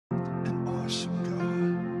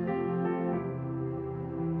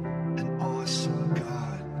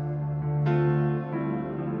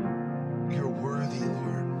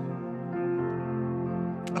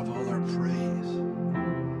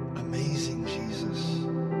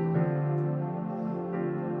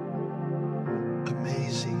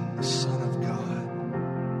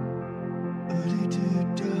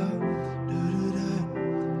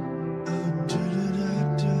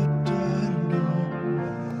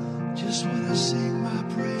to sing my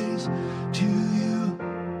praise to you.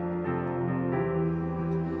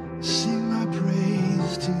 Sing my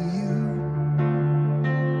praise to you.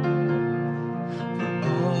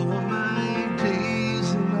 For all of my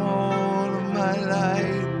days and all of my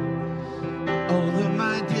life, all of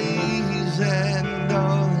my days and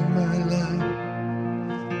all of my life,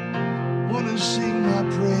 wanna sing my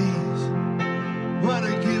praise,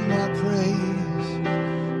 wanna give my praise.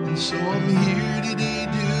 And so I'm here today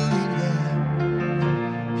doing that,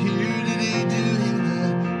 here today doing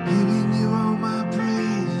that, giving you all my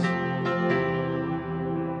praise,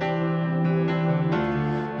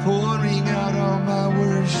 pouring out all my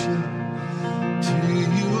worship to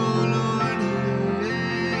you, oh Lord.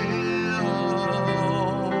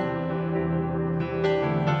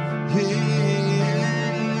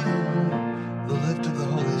 The lift of the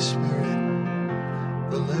Holy Spirit,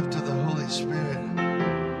 the lift of the Holy Spirit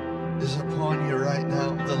is upon you right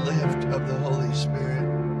now. The lift of the Holy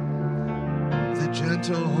Spirit, the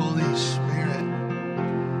gentle Holy Spirit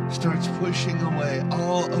starts pushing away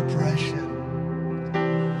all oppression.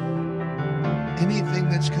 Anything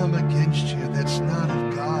that's come against you that's not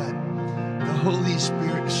of God, the Holy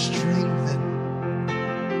Spirit strengthen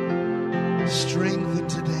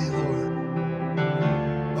today, Lord,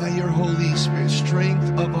 by your Holy Spirit.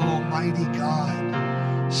 Strength of Almighty God,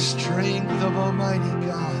 strength of Almighty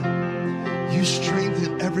God. You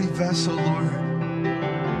strengthen every vessel, Lord.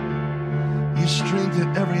 You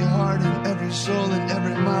strengthen every heart and every soul and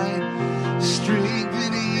every mind.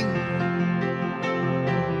 Strengthening,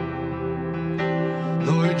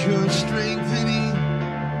 Lord, you're strengthening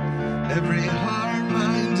every heart,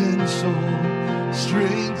 mind, and soul.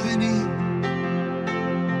 Strengthening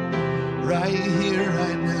right here,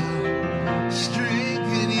 right now.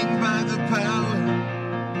 Strengthening by the power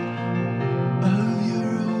of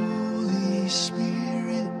your Holy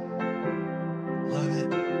Spirit. Love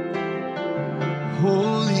it.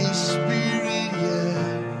 Holy Spirit,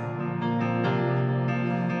 yeah.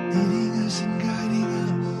 Leading us and guiding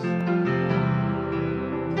us.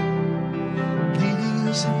 Leading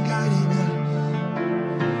us and guiding us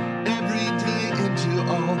every day into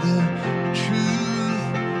all the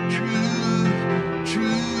truth,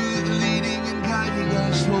 leading and guiding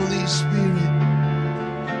us, Holy Spirit,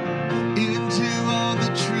 into all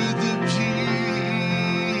the truth of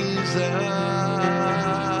Jesus.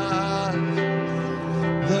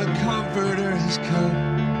 The Comforter has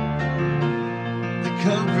come. The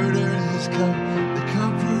Comforter has come. The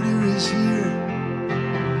Comforter is here.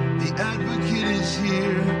 The Advocate is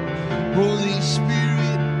here. Holy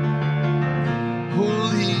Spirit,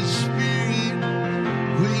 Holy Spirit,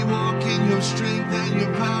 we walk in your strength and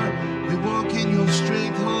your power. We walk in your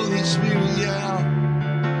strength, Holy Spirit, yeah.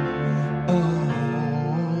 Oh,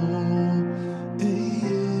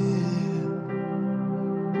 yeah.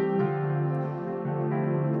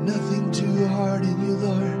 Nothing too hard in you,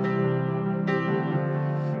 Lord.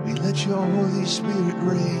 We let your Holy Spirit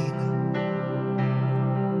reign.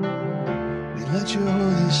 We let your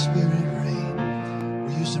Holy Spirit reign.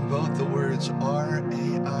 We're using both the words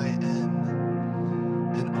R-A-I-N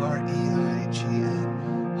and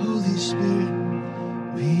R-E-I-G-N. Holy Spirit,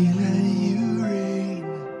 we let you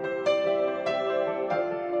reign.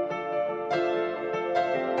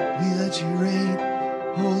 We let you reign.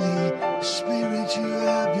 Holy Spirit, you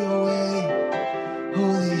have your way.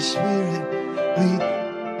 Holy Spirit,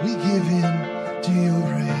 we give in to your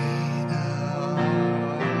reign.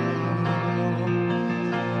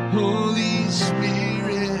 Holy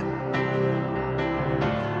Spirit,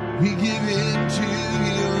 we give in to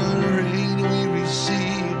your reign. We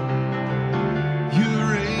receive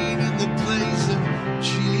your reign in the place of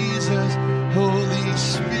Jesus. Holy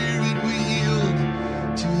Spirit, we yield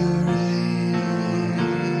to your reign.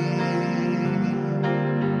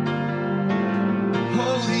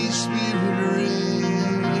 Holy Spirit,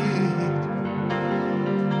 reign.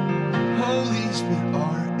 Holy Spirit,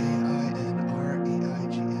 R-A-I-N,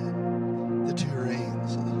 R-E-I-G-N. The two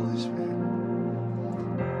reigns of the Holy Spirit.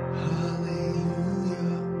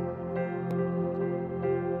 Hallelujah.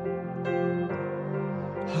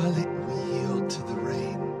 Hallelujah. We yield to the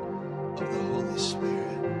reign of the Holy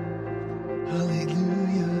Spirit.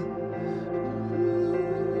 Hallelujah.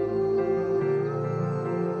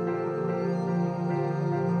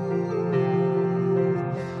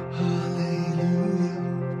 Hallelujah.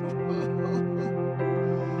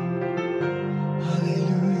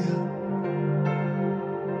 Hallelujah.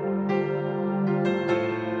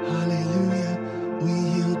 Hallelujah. We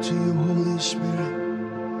yield to you, Holy Spirit,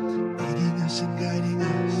 leading us and guiding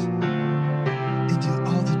us into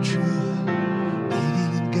all the truth,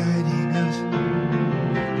 leading and guiding us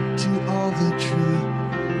to all the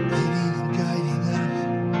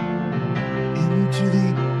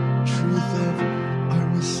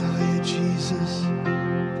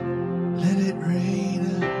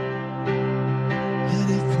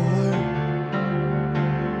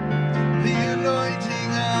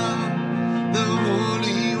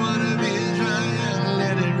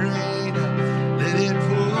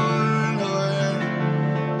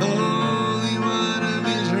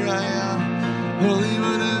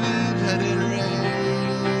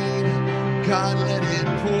God, let it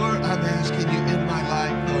pour. I'm asking you in my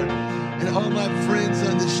life, Lord, and all my friends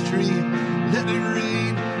on the street, let it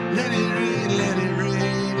rain, let it rain, let it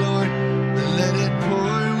rain, Lord. Let it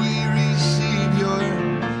pour. We receive your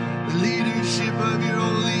leadership of your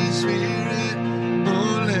Holy Spirit.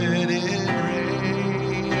 Oh, let it rain,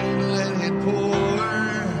 let it pour.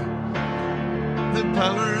 The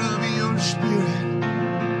power of your Spirit.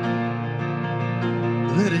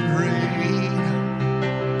 Let it rain,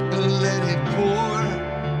 let it pour.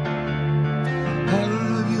 Power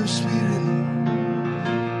of your Spirit,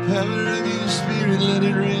 power of your Spirit, let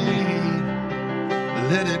it rain,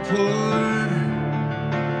 let it pour.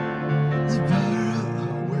 The power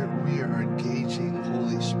of where we are engaging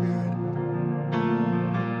Holy Spirit.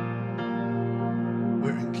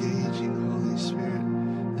 We're engaging Holy Spirit.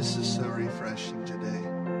 This is so refreshing today.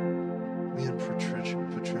 Me and Patricia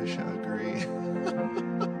agree.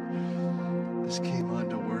 Just came on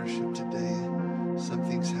to worship today.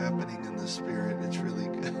 Something's happening in the Spirit. It's really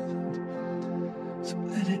good. So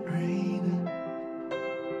let it rain.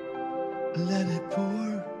 Let it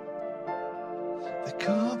pour. The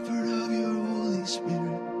comfort of your Holy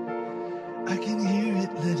Spirit. I can hear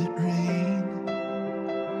it. Let it rain.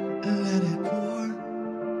 Let it pour.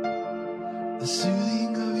 The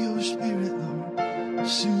soothing of your Spirit, Lord. The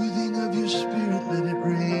soothing of your Spirit. Let it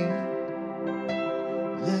rain.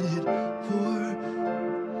 Let it pour.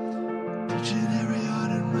 Touching every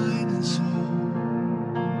heart and mind and soul.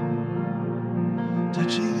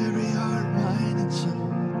 Touching every heart, mind and soul.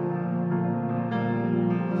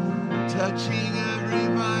 Touching every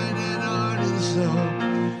mind and heart and soul.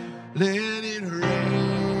 Let it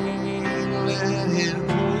rain, let it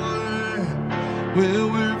pour. Well,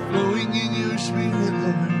 we're flowing in your Spirit,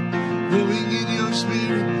 Lord. Flowing in your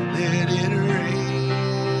Spirit. Let it rain,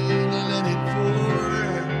 let it pour.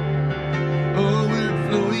 Oh, we're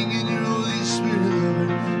flowing in your Holy Spirit, Lord.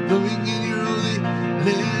 Flowing in your Holy.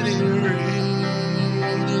 Let it rain,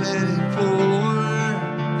 let it pour.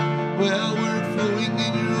 Well, we're flowing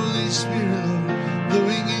in your Holy Spirit, Lord.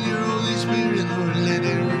 Flowing in your Holy Spirit, Lord. Let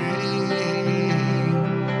it rain,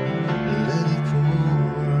 let it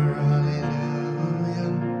pour.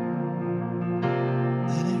 Hallelujah.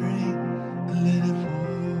 Let it rain, let it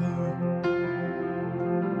pour.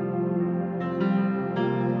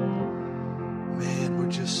 Man,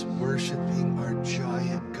 we're just worshiping our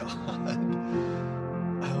giant God.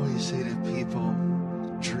 I always say to people,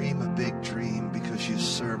 dream a big dream because you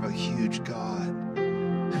serve a huge God.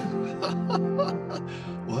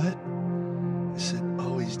 What? I said,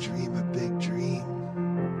 always dream a big dream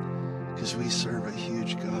because we serve a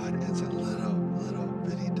huge God. It's a little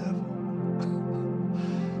bitty devil.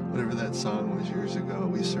 Whatever that song was years ago,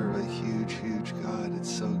 we serve a huge God.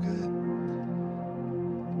 It's so good.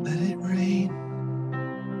 Let it rain.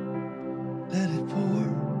 Let it pour.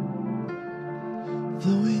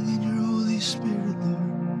 Flowing in your Holy Spirit, Lord.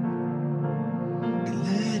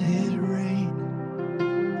 Let it rain.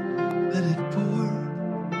 Let it pour.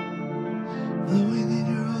 Flowing in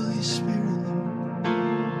your Holy Spirit, Lord.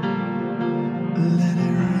 Let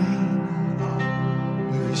it rain. Oh,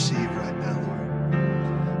 we receive right now, Lord.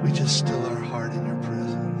 We just still our heart in your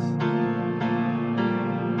presence.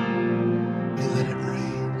 We let it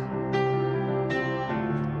rain.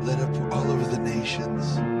 Let it pour all over the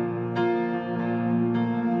nations.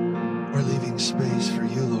 We're leaving space for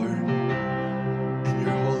you, Lord, and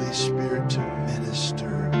your Holy Spirit to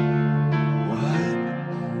minister. What?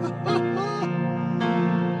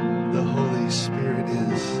 The Holy Spirit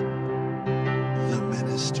is the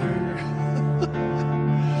minister.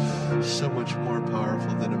 So much more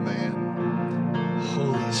powerful than a man.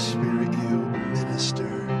 Holy Spirit, you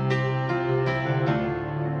minister.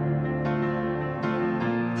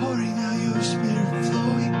 Pouring out your Spirit,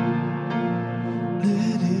 flowing.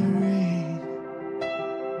 Let it rain.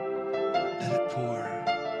 Let it pour.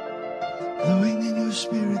 Flowing in your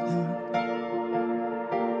Spirit, Lord.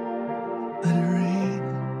 Let it rain.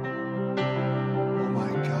 Oh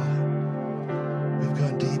my God. We've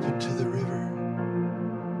gone deep into the river.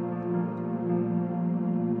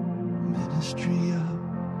 Ministry of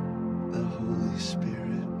the Holy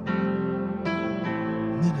Spirit.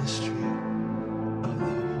 Ministry of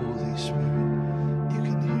the Holy Spirit. You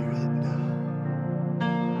can hear it now.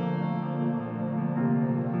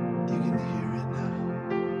 You can hear it now.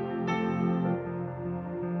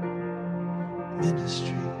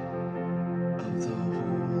 Ministry of the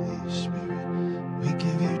Holy Spirit. We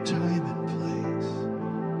give you time and place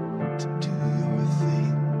to do your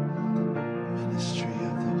thing. Ministry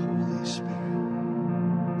of the Holy Spirit.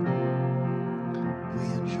 We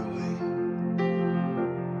enjoy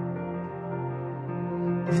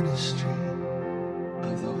ministry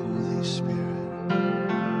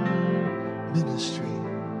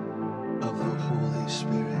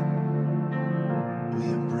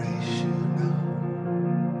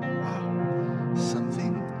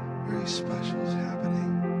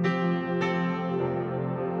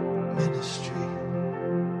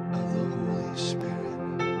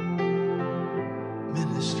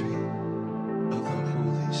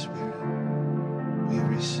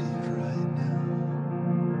receive right now.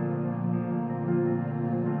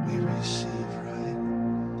 We receive right,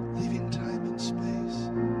 leaving time and space.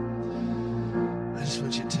 I just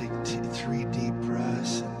want you to take 3 deep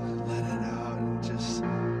breaths and let it out and just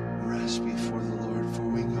rest before the Lord before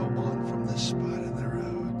we go on from this spot in the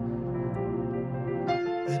road.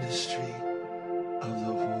 Ministry of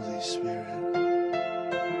the Holy Spirit.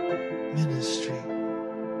 Ministry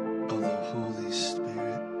of the Holy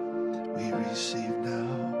Spirit. We receive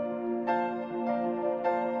now.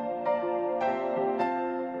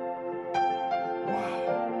 Wow.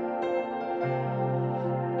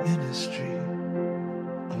 Ministry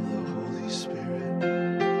of the Holy Spirit.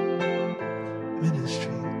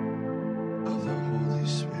 Ministry of the Holy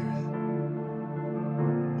Spirit.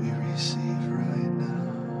 We receive right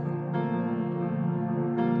now.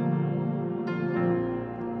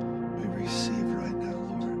 We receive right now,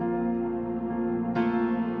 Lord.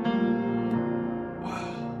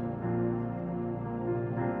 Wow.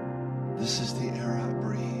 This is the air I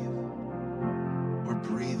breathe. We're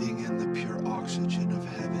breathing in the pure oxygen of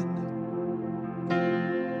heaven.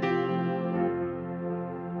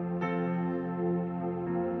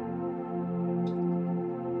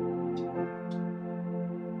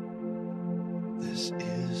 This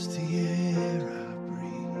is the air I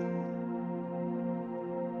breathe.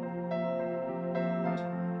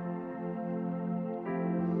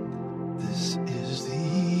 This is the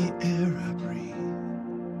air I breathe.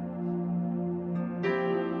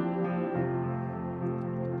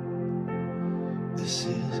 This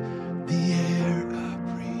is the air I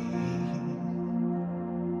breathe.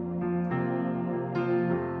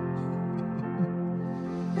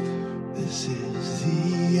 This is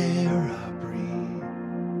the air I breathe.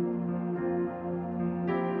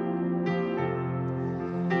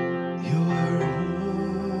 Your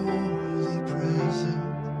holy presence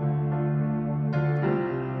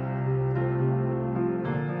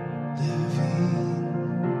living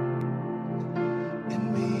in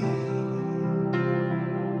me.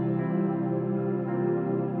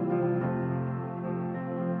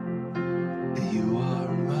 You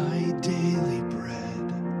are my daily bread.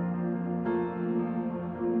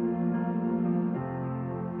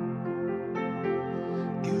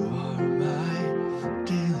 You are my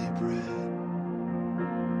daily bread.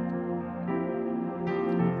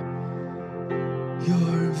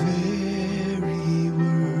 Your very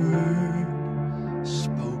word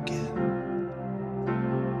spoken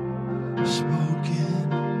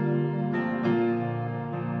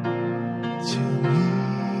to me,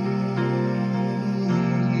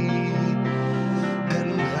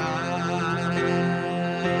 and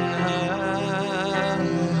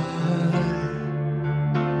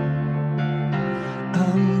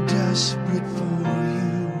I'm desperate for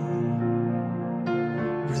you.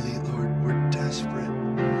 Really, Lord, we're desperate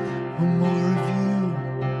for more of you.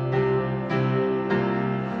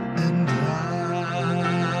 And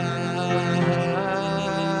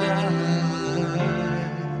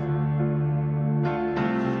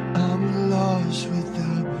I'm lost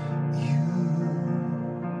without you.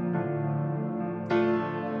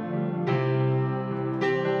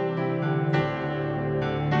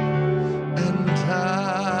 And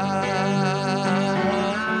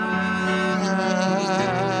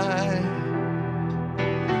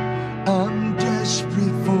I'm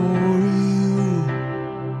desperate for you,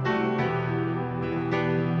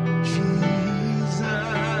 Jesus.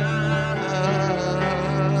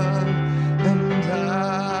 And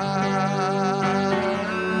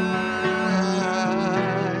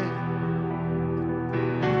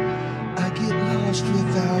I get lost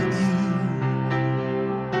without you.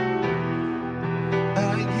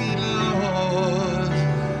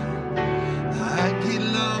 I get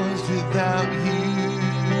lost without you.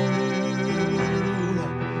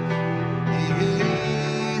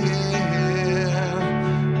 Yeah,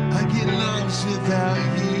 I get lost without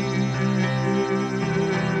you.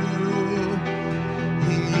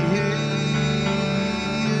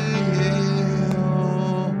 Yeah.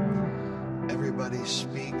 Everybody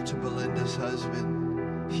speak to Belinda's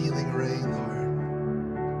husband. Healing rain, Lord.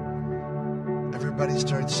 Everybody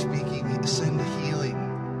start speaking. Send healing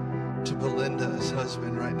to Belinda's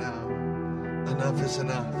husband right now. Enough is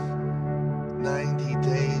enough. 90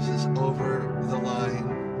 days is over the line.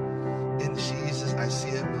 In Jesus, I see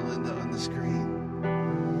it, Belinda, on the screen.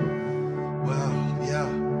 Wow, yeah.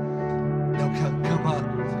 Now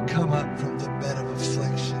come up from the bed of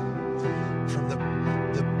affliction, from the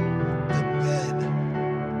bed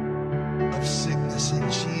of sickness in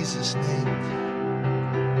Jesus' name.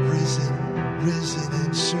 Risen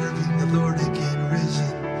and serving the Lord again.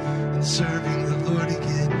 Risen and serving the Lord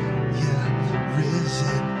again. Yeah,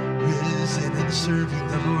 risen. serving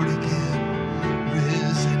the Lord again.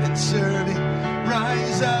 Risen and serving.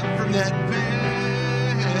 Rise up from that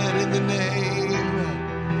bed in the name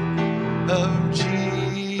of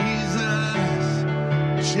Jesus.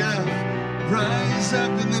 Jeff, rise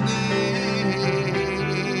up in the name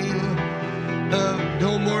of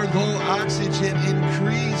no more low oxygen.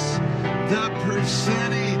 Increase the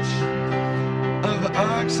percentage of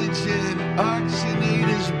oxygen. Oxygenate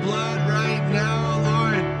his blood right now,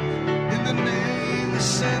 Lord. In the name of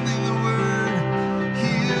sending the word,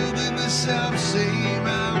 healed in the self-same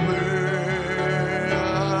hour.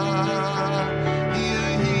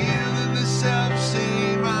 Healed in the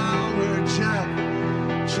self-same hour. Jeff,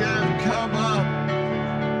 come up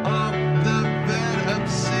the bed of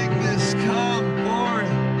sickness. Come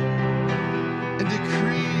forth and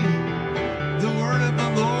decree the word of the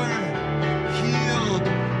Lord. Healed,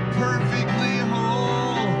 perfectly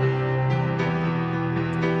whole.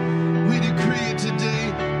 We decree it today,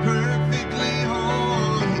 perfectly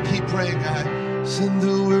whole. You keep praying, God. Send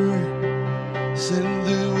the word,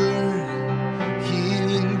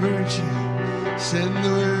 healing virtue. Send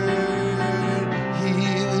the word,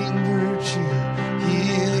 healing virtue,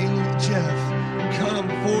 healing. Jeff, come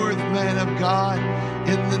forth, man of God,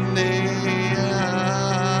 in the name.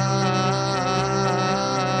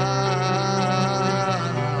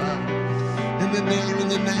 In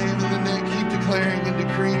the name, keep declaring and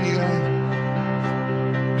decreeing, you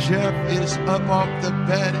guys. Jeff is up off the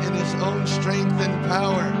bed in his own strength and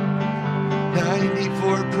power.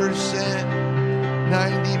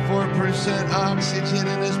 94% oxygen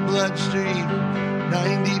in his bloodstream.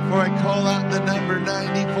 94, I call out the number,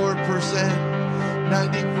 94%.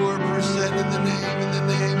 94% in the name.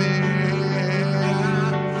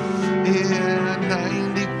 Yeah,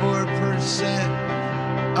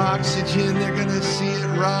 94%. Oxygen, they're going to see it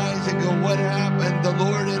rise and go, what happened? The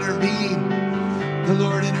Lord intervened. The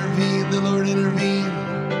Lord intervened. The Lord intervened.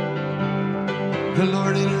 The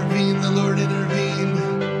Lord intervened. The Lord intervened.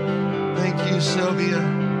 Thank you, Sylvia.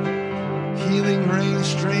 Healing, rain,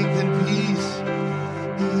 strength, and peace.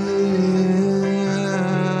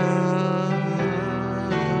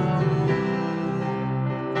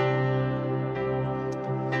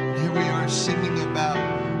 And here we are singing about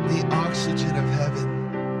the oxygen of heaven.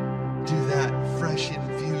 Fresh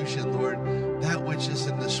infusion, Lord. That which is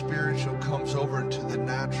in the spiritual comes over into the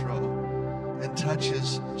natural and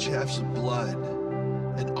touches Jeff's blood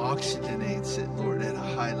and oxygenates it, Lord, at a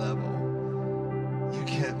high level. You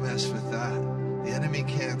can't mess with that. The enemy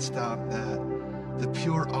can't stop that. The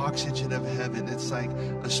pure oxygen of heaven, it's like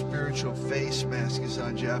a spiritual face mask is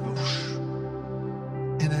on Jeff.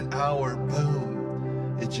 In an hour,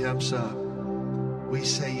 boom, it jumps up. We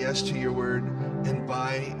say yes to your word. And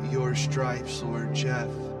by your stripes, Lord, Jeff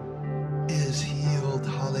is healed.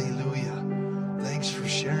 Hallelujah. Thanks for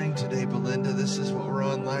sharing today, Belinda. This is what we're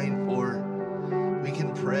online for. We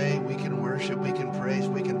can pray, we can worship, we can praise,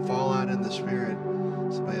 we can fall out in the Spirit.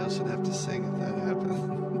 Somebody else would have to sing if that happened.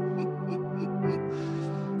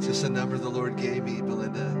 It's just a number the Lord gave me,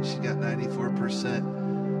 Belinda. She got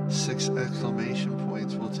 94%. 6 exclamation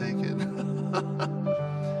points. We'll take it.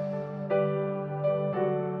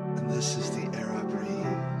 And this is the air I breathe.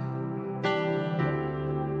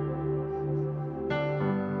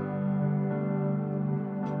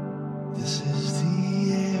 This is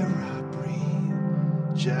the air I breathe.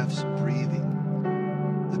 Jeff's breathing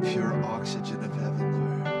the pure oxygen of heaven,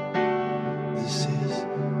 Lord. This is,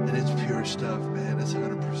 and it's pure stuff, man. It's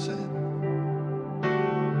 100%.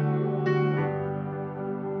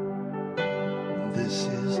 This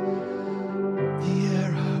is the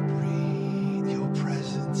air I breathe. Your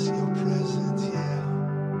presence, yeah.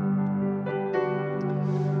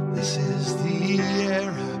 This is the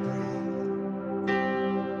air I breathe.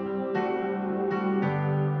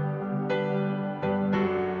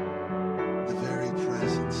 The very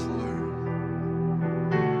presence, Lord.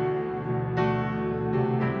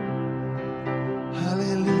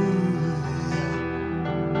 Hallelujah.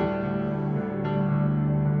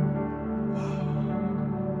 Wow.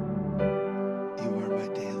 You are my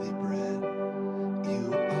daily bread. You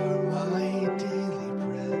are my daily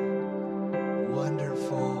bread.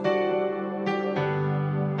 Wonderful.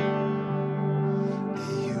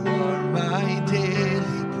 You are my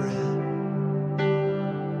daily bread.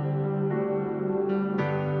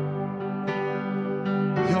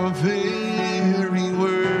 Your very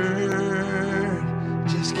word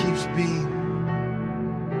just keeps being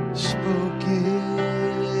spoken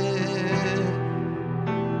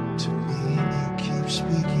to me. It keeps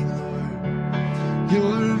speaking, Lord.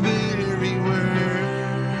 Your very word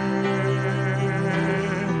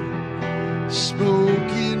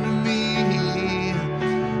spoken to me.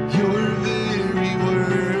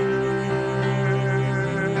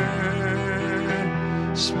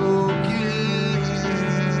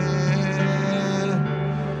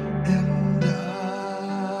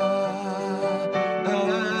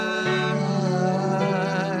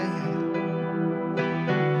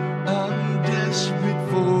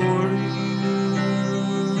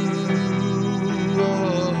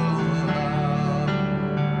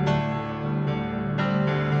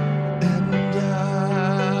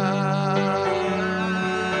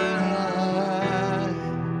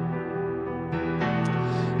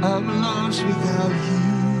 lost without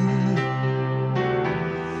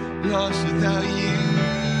you, lost without you.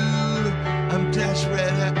 I'm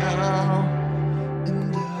desperate now,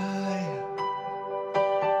 and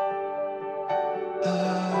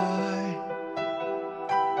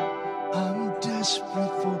I'm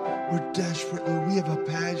desperate for, we're desperate, Lord. We have a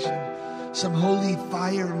passion, some holy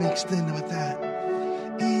fire mixed in with that.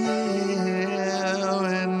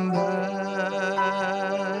 Yeah, and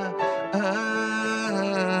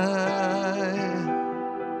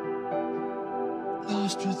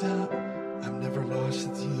lost without, I'm never lost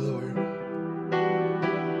with you, Lord.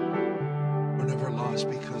 We're never lost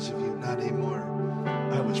because of you, not anymore.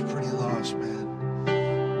 I was pretty lost, man.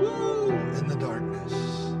 Woo! In the darkness.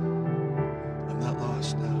 I'm not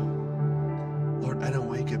lost now. Lord, I don't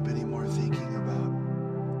wake up anymore thinking about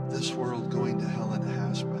this world going to hell in a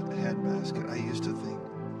handbasket. I used to think,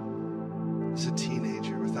 as a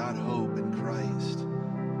teenager, without hope in Christ,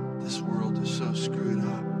 this world is so screwed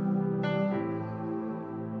up.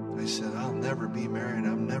 I said, I'll never be married.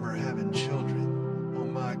 I'm never having children. Oh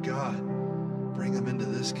my God. Bring them into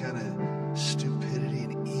this kind of stupidity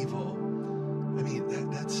and evil. I mean,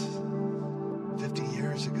 that's 50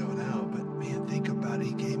 years ago now, but man, think about it.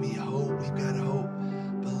 He gave me hope. We've got hope.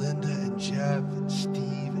 Belinda and Jeff and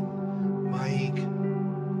Steve and Mike.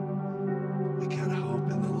 We got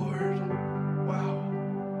hope in the Lord. Wow.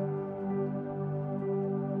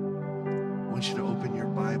 I want you to open your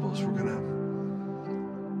Bibles. We're going to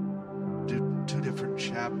do 2 different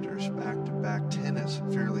chapters back to back. 10 is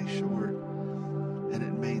fairly short, and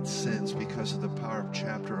it made sense because of the power of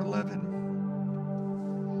chapter 11.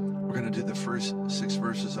 We're going to do the first 6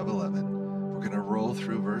 verses of 11. We're going to roll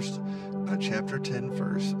through chapter 10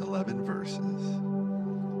 first, 11 verses.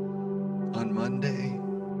 On Monday,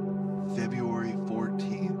 February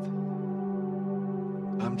 14th,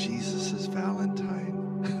 I'm Jesus' Valentine,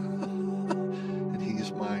 and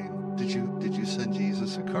he's mine. Did you send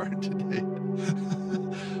Jesus a card today,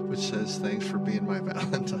 which says thanks for being my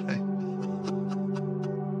Valentine?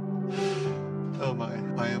 Oh my,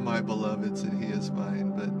 I am my beloved's and he is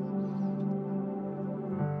mine. But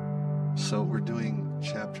so we're doing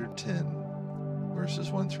chapter 10,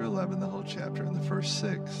 verses 1 through 11, the whole chapter, and the first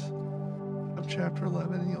 6 of chapter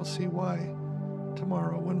 11, and you'll see why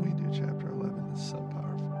tomorrow when we do chapter 11. It's so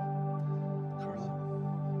powerful. Carla?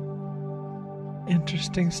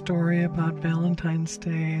 Interesting story about Valentine's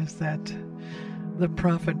Day is that the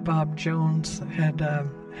prophet Bob Jones had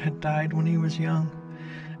died when he was young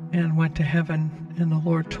and went to heaven, and the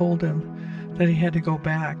Lord told him that he had to go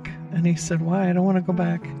back. And he said, why? I don't want to go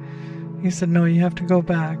back. He said, no, you have to go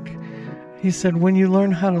back. He said, when you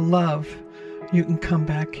learn how to love, you can come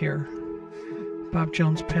back here. Bob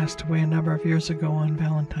Jones passed away a number of years ago on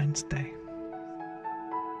Valentine's Day.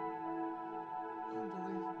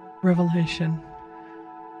 Revelation.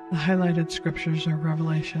 The highlighted scriptures are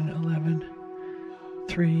Revelation 11,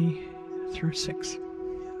 3 through 6.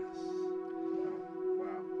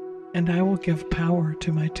 And I will give power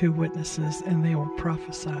to my 2 witnesses, and they will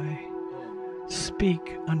prophesy.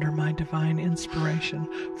 Speak under my divine inspiration,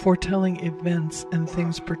 foretelling events and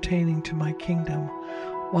things pertaining to my kingdom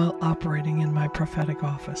while operating in my prophetic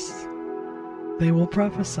office. They will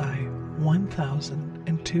prophesy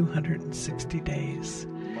 1,260 days,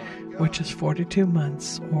 which is 42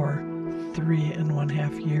 months or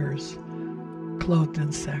 3.5 years, clothed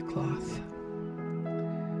in sackcloth.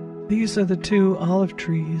 These are the 2 olive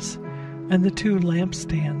trees and the 2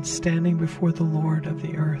 lampstands standing before the Lord of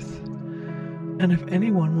the earth. And if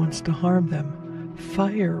anyone wants to harm them,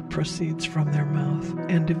 fire proceeds from their mouth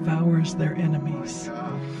and devours their enemies.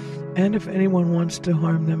 And if anyone wants to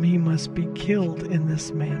harm them, he must be killed in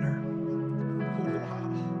this manner.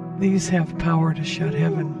 These have power to shut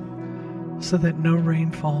heaven, so that no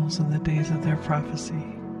rain falls in the days of their prophecy.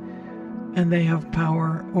 And they have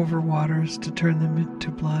power over waters to turn them into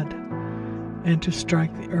blood, and to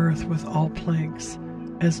strike the earth with all plagues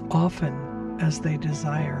as often as they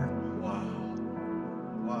desire.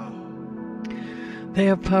 They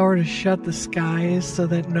have power to shut the skies so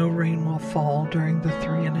that no rain will fall during the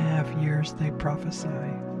 3.5 years they prophesy,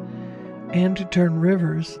 and to turn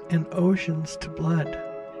rivers and oceans to blood,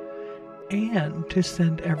 and to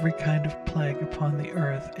send every kind of plague upon the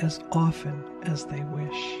earth as often as they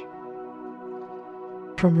wish.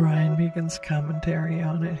 From Ryan Megan's commentary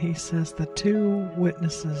on it, he says the 2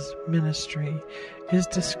 witnesses' ministry is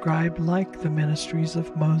described like the ministries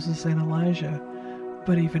of Moses and Elijah,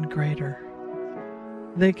 but even greater.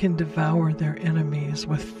 They can devour their enemies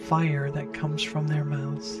with fire that comes from their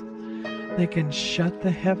mouths. They can shut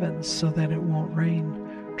the heavens so that it won't rain,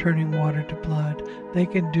 turning water to blood. They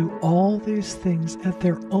can do all these things at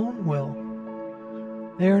their own will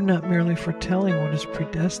They are not merely foretelling what is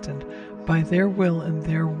predestined by their will and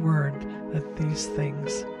their word that these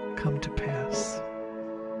things come to pass.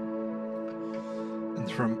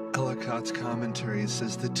 And from Ellicott's commentary, it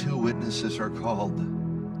says the two witnesses are called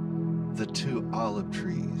the two olive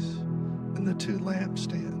trees and the two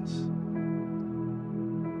lampstands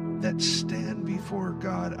that stand before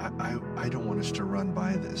God. I don't want us to run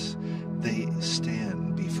by this. They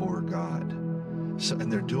stand before God. So,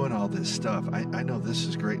 and they're doing all this stuff. I know this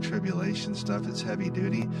is great tribulation stuff. It's heavy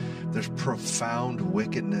duty. There's profound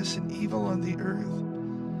wickedness and evil on the earth.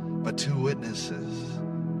 But two witnesses,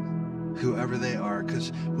 whoever they are,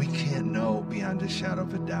 because we can't know beyond a shadow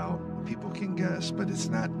of a doubt. People can guess, but it's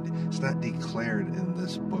not declared in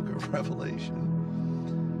this book of Revelation.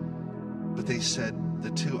 But they said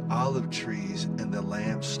the two olive trees and the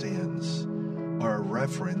lampstands are a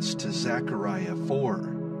reference to Zechariah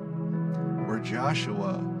 4. Where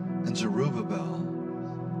Joshua and Zerubbabel,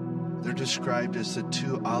 they're described as the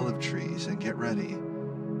two olive trees. And get ready,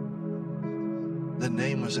 the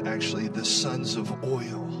name was actually the sons of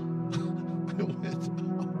oil.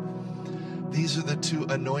 These are the two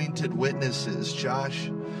anointed witnesses,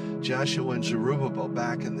 Joshua and Zerubbabel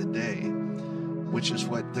back in the day, which is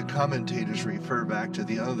what the commentators refer back to.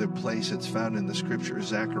 The other place it's found in the scripture,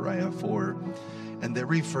 Zechariah 4, and they're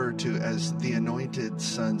referred to as the anointed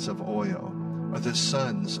sons of oil, or the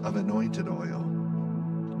sons of anointed oil.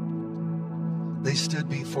 They stood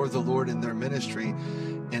before the Lord in their ministry,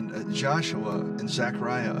 and Joshua and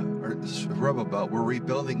Zechariah, or Zerubbabel, were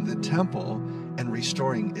rebuilding the temple and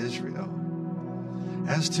restoring Israel.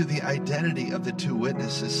 As to the identity of the two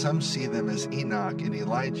witnesses, some see them as Enoch and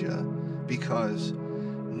Elijah, because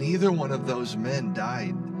neither one of those men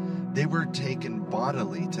died. They were taken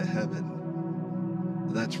bodily to heaven.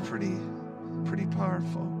 That's pretty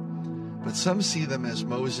powerful. But some see them as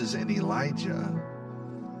Moses and Elijah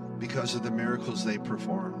because of the miracles they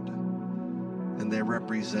performed. And they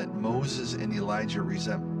represent, Moses and Elijah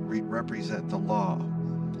represent the law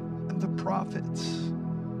and the prophets.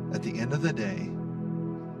 At the end of the day,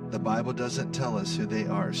 the Bible doesn't tell us who they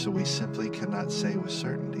are, so we simply cannot say with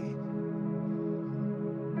certainty.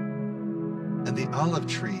 And the olive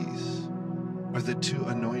trees are the two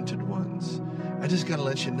anointed ones. I just got to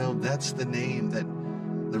let you know that's the name that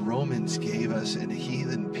the Romans gave us and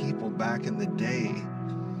heathen people back in the day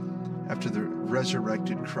after the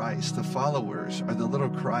resurrected Christ. The followers are the little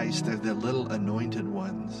Christ. They're the little anointed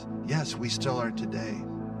ones. Yes, we still are today.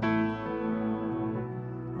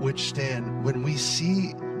 Which stand, when we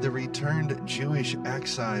see the returned Jewish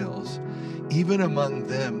exiles, even among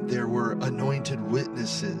them there were anointed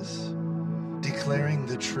witnesses declaring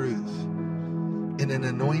the truth in an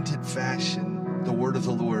anointed fashion, the word of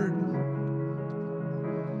the Lord.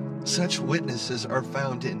 Such witnesses are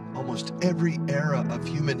found in almost every era of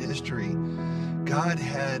human history. God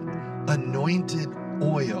had anointed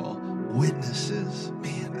oil witnesses.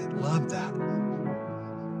 Man, I love that.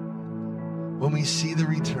 When we see the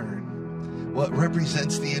return, what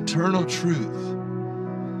represents the eternal truth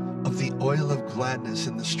of the oil of gladness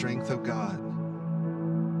and the strength of God.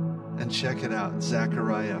 And check it out,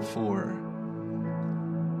 Zechariah 4.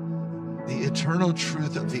 The eternal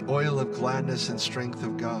truth of the oil of gladness and strength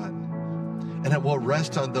of God. And it will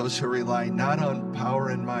rest on those who rely not on power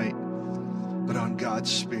and might, but on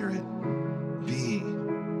God's Spirit. Be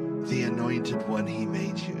the anointed one He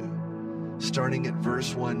made you. Starting at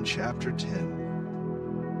verse 1, chapter 10.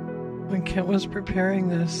 When Kent was preparing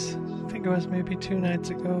this, I think it was maybe 2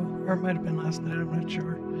 nights ago, or it might have been last night, I'm not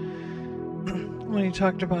sure. When he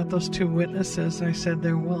talked about those two witnesses, I said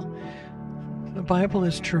there, well, the Bible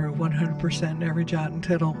is true 100%, and every jot and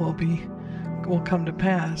tittle will come to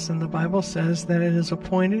pass. And the Bible says that it is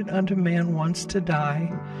appointed unto man once to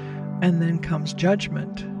die, and then comes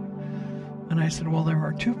judgment. And I said, well, there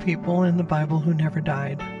are two people in the Bible who never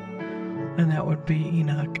died, and that would be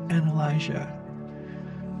Enoch and Elijah.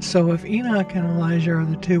 So if Enoch and Elijah are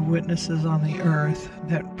the two witnesses on the earth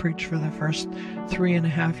that preach for the first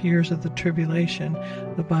 3.5 years of the tribulation,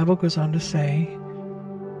 the Bible goes on to say,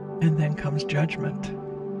 and then comes judgment.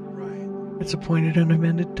 Right. It's appointed unto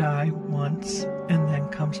men to die once, and then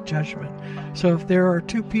comes judgment. So if there are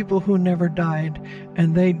two people who never died,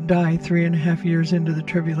 and they die 3.5 years into the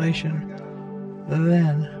tribulation,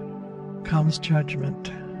 then comes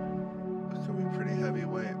judgment. It's going to be pretty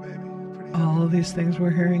heavyweight, baby. All of these things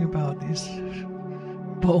we're hearing about, these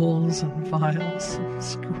bowls and vials and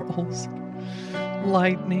scrolls,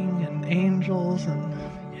 lightning and angels, and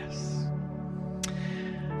yes.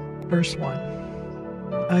 Verse 1.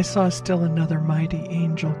 I saw still another mighty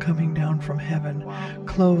angel coming down from heaven,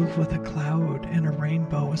 clothed with a cloud, and a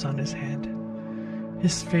rainbow was on his head.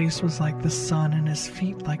 His face was like the sun and his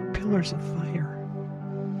feet like pillars of fire.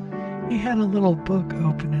 He had a little book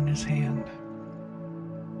open in his hand,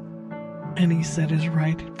 and he set his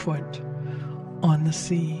right foot on the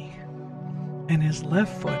sea and his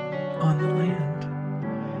left foot on the land,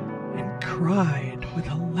 and cried with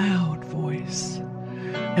a loud voice,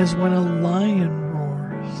 as when a lion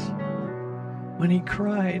roars. When he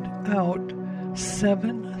cried out,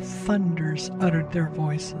 7 thunders uttered their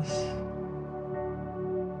voices.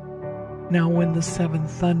 Now when the 7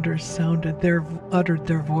 thunders uttered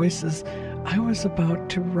their voices, I was about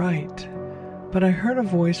to write, but I heard a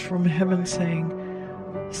voice from heaven saying,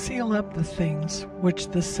 "Seal up the things which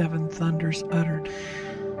the 7 thunders uttered,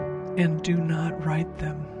 and do not write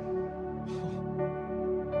them."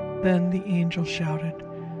 Then the angel shouted,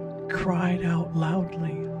 cried out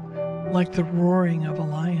loudly, like the roaring of a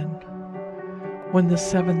lion. When the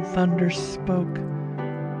 7 thunders spoke,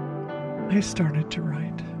 I started to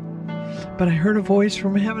write. But I heard a voice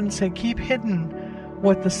from heaven say, "Keep hidden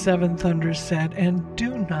what the 7 thunders said, and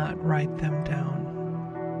do not write them down."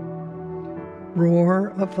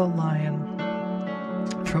 Roar of the lion.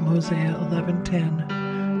 From Hosea 11:10.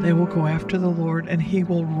 They will go after the Lord, and he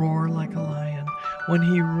will roar like a lion. When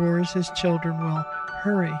he roars, his children will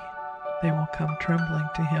hurry. They will come trembling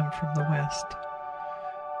to him from the west.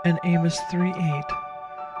 And Amos 3:8.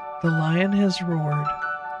 The lion has roared,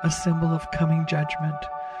 a symbol of coming judgment.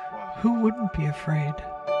 Who wouldn't be afraid?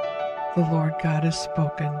 The Lord God has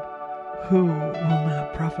spoken. Who will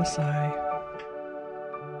not prophesy?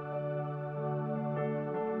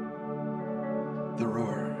 The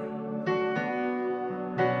roar.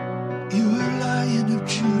 Your Lion of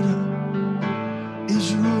Judah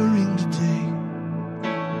is roaring today.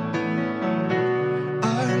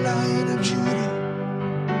 Our Lion of Judah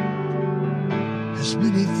has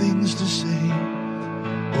many things to say.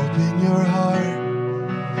 Open your heart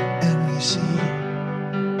and receive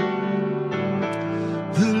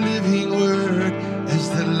the living word as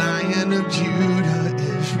the Lion of Judah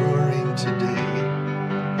is roaring today.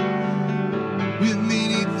 With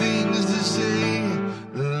many things to say,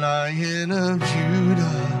 the Lion of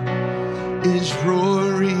Judah is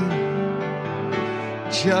roaring.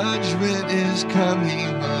 Judgment is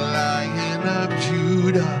coming. The Lion of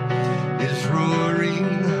Judah is roaring.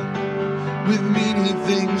 With many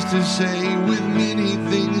things to say, with many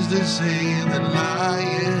things to say, the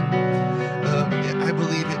Lion. I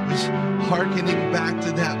believe it was hearkening back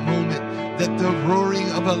to that moment, that the roaring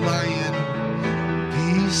of a lion.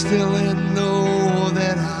 Be still and know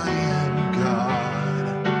that I am God,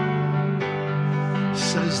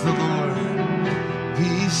 says the Lord.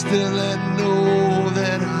 Be still and know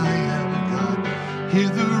that I am God. Hear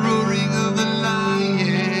the roaring of the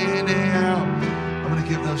lion now. I'm going to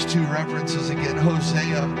give those 2 references again.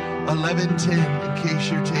 Hosea 11:10, in case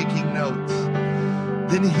you're taking notes.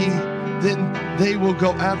 Then they will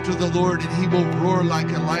go after the Lord, and he will roar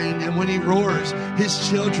like a lion. And when he roars, his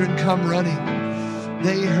children come running.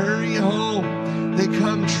 They hurry home. They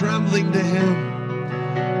come trembling to him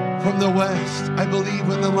from the west. I believe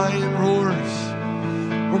when the lion roars,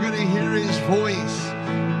 we're going to hear his voice.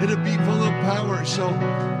 It'll be full of power. So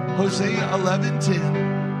Hosea 11:10,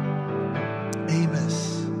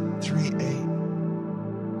 Amos 3:8,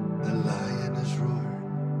 the lion is roared,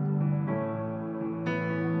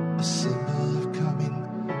 a symbol of coming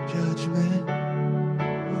judgment.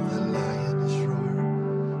 The lion is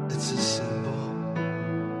roared. It's a symbol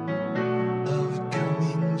of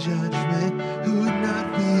coming judgment. Who would not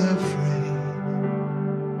be afraid?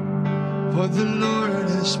 For the Lord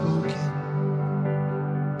has spoken.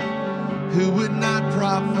 Who would not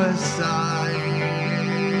prophesy?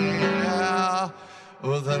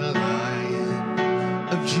 Oh, the Lion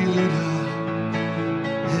of Judah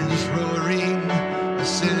is roaring, a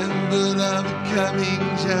symbol of coming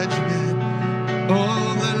judgment.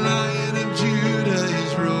 Oh, the Lion of Judah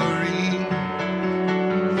is roaring,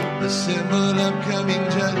 a symbol of coming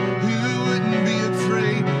judgment. Who wouldn't be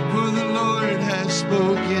afraid? For the Lord has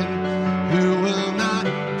spoken. Who will not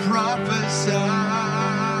prophesy?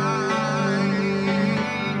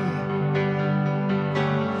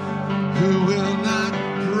 Who will not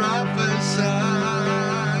prophesy?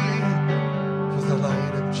 For the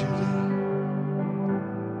Lion of Judah.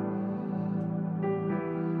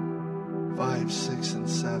 5, 6, and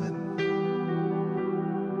 7.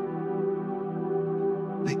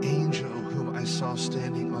 The angel whom I saw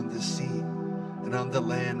standing on the sea and on the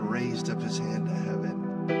land raised up his hand to heaven.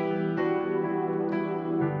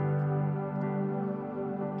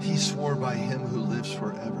 He swore by him who lives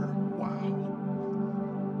forever. Wow.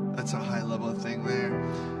 That's a high level thing there.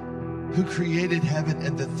 Who created heaven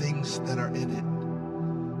and the things that are in it,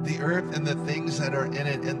 the earth and the things that are in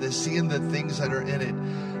it, and the sea and the things that are in it,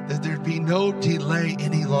 that there'd be no delay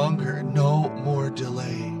any longer, no more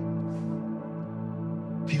delay.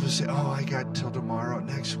 People say, oh, I got till tomorrow,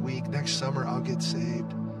 next week, next summer, I'll get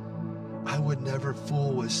saved. I would never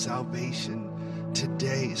fool with salvation.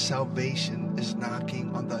 Today, salvation is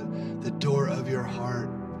knocking on the door of your heart.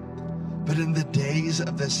 But in the days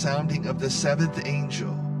of the sounding of the seventh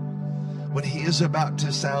angel, when he is about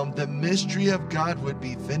to sound, the mystery of God would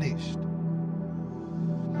be finished.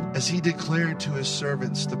 As he declared to his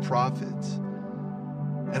servants, the prophets.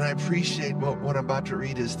 And I appreciate what I'm about to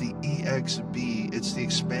read is the EXB. It's the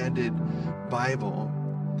Expanded Bible.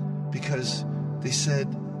 Because they said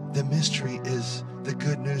the mystery is the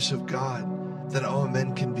good news of God, that all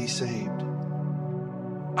men can be saved.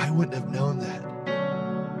 I wouldn't have known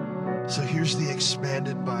that. So here's the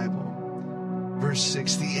Expanded Bible. Verse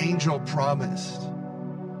 6, the angel promised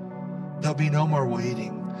there'll be no more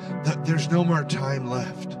waiting. There's no more time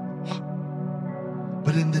left.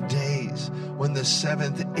 But in the days when the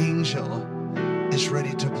seventh angel is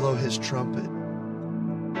ready to blow his trumpet,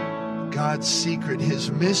 God's secret, his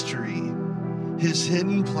mystery, his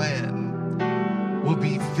hidden plan will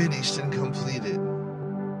be finished and completed.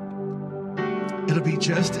 It'll be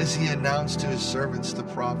just as he announced to his servants, the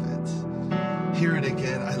prophets. Hear it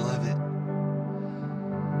again, I love it.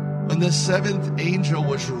 When the seventh angel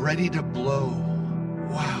was ready to blow,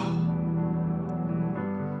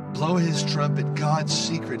 blow his trumpet, God's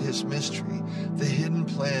secret, his mystery, the hidden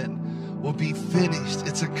plan will be finished.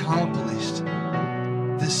 It's accomplished.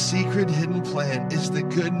 The secret hidden plan is the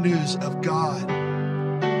good news of God.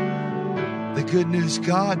 The good news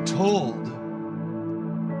God told,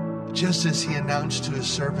 just as he announced to his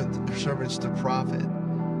servants, the prophet.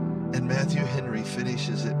 And Matthew Henry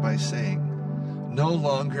finishes it by saying, no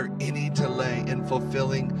longer any delay in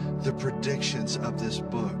fulfilling the predictions of this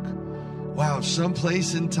book. Wow,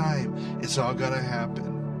 someplace in time, it's all going to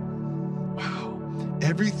happen. Wow.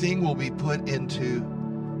 Everything will be put into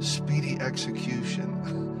speedy execution.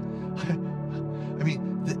 I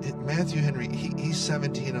mean, Matthew Henry, he's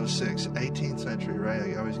 1706, 18th century, right?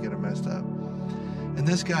 I always get it messed up. And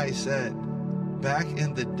this guy said, back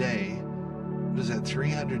in the day, what is that,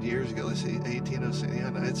 300 years ago? Let's see, 1806, yeah,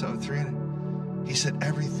 no, it's over 300. He said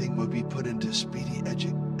everything will be put into speedy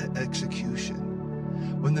execution.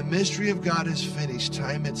 When the mystery of God is finished,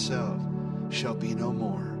 time itself shall be no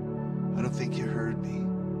more. I don't think you heard me.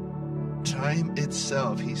 Time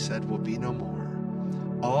itself, he said, will be no more.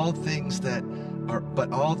 All things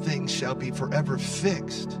shall be forever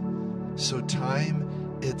fixed. So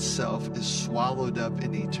time itself is swallowed up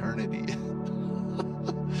in eternity.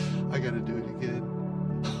 I got to do it again.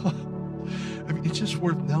 I mean, it's just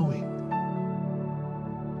worth knowing.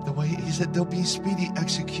 The way he said there'll be speedy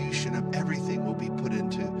execution of everything will be put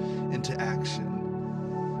into action.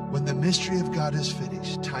 When the mystery of God is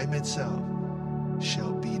finished, time itself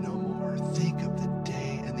shall be no more. Think of the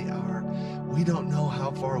day and the hour. We don't know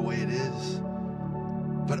how far away it is,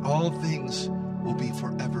 but all things will be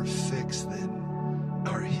forever fixed then.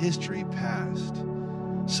 Our history past.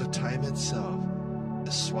 So time itself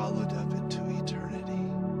is swallowed up into eternity.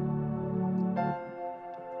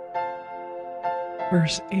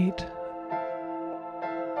 Verse 8.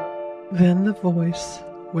 Then the voice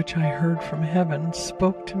which I heard from heaven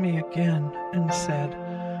spoke to me again and said,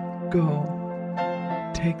 Go,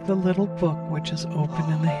 take the little book which is open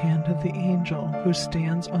in the hand of the angel who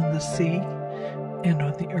stands on the sea and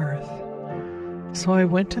on the earth. So I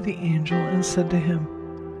went to the angel and said to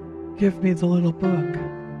him, Give me the little book.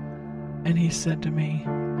 And he said to me,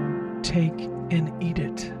 Take and eat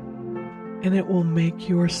it, and it will make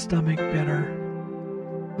your stomach bitter,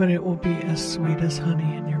 but it will be as sweet as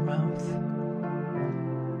honey in your mouth.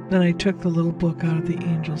 Then I took the little book out of the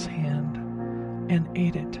angel's hand and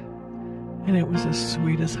ate it, and it was as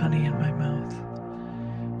sweet as honey in my mouth.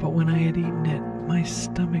 But when I had eaten it, my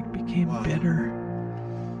stomach became bitter.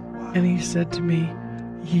 And he said to me,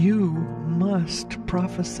 You must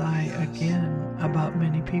prophesy again about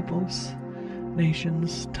many peoples,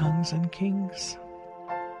 nations, tongues, and kings.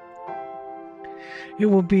 It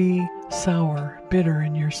will be sour, bitter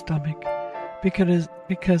in your stomach,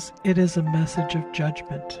 because it is a message of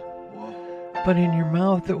judgment. But in your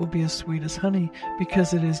mouth it will be as sweet as honey,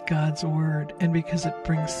 because it is God's word, and because it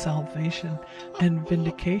brings salvation and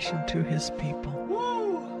vindication to his people.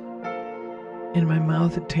 In my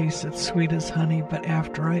mouth it tasted sweet as honey, but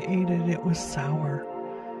after I ate it, it was sour,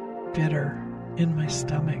 bitter in my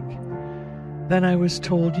stomach. Then I was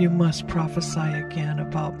told, You must prophesy again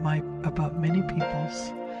about many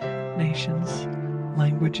peoples, nations,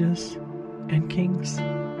 languages, and kings.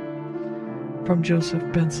 From Joseph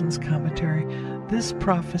Benson's commentary, this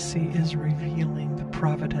prophecy is revealing the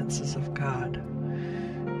providences of God,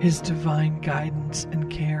 His divine guidance and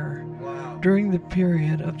care. During the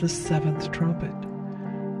period of the seventh trumpet,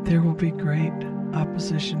 there will be great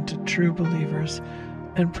opposition to true believers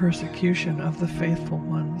and persecution of the faithful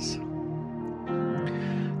ones.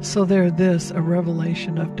 So there this, a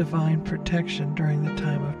revelation of divine protection during the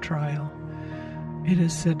time of trial. It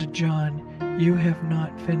is said to John, "You have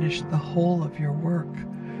not finished the whole of your work,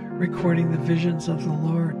 recording the visions of the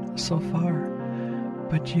Lord so far,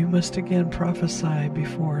 but you must again prophesy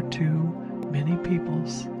before too many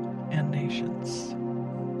peoples and nations."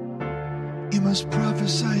 You must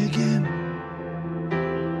prophesy again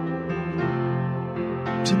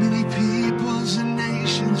to many peoples and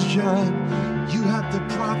nations, John. You have to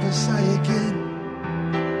prophesy again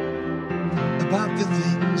about the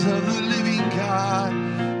things of the living God.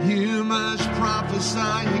 You must prophesy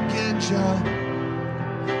again, John,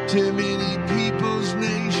 to many peoples,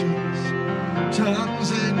 nations,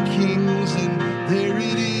 tongues and kings, and there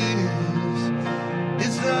it is.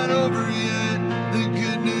 It's not over yet. The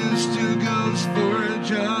good news still goes for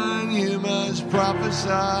John. You must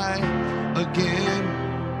prophesy again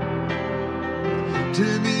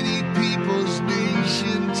to many peoples,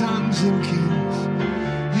 nations, tongues, and kings.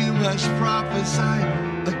 You must prophesy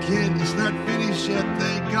again. It's not finished yet,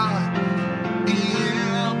 thank God.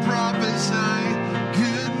 Yeah, prophesy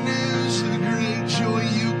good news of great joy.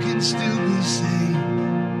 You can still be saved.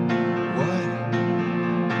 What?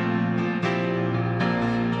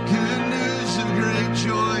 Good news of great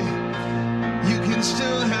joy. You can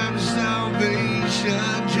still have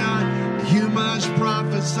salvation, John. You must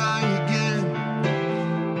prophesy again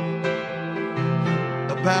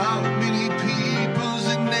about many peoples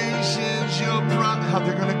and nations. How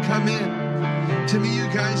they're going to come in. To me, you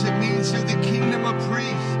guys, it means through the kingdom of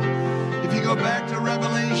priests. If you go back to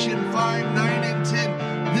Revelation 5, 9, and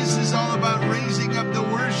 10, this is all about raising up the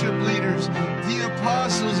worship leaders, the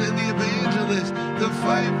apostles and the evangelists, the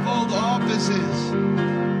fivefold offices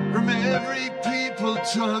from every people,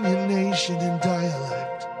 tongue, and nation and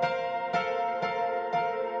dialect.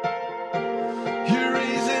 You're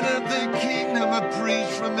raising up the kingdom of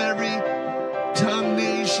priests from every tongue,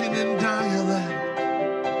 nation, and dialect.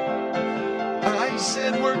 I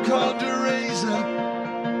said we're called to raise up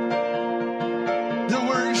the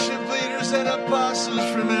worship leaders and apostles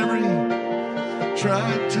from every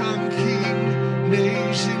tribe, tongue, king,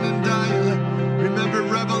 nation, and dialect. Remember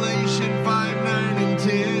Revelation 5, 9, and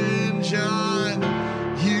 10, John.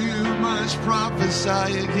 You must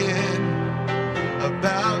prophesy again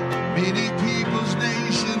about many peoples,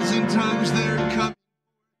 nations, and tongues. They're coming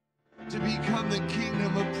to become the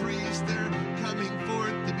kingdom of priests. They're coming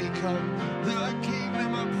forth to become the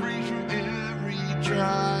kingdom of priests from every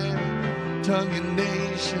tribe, tongue, and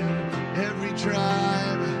nation, every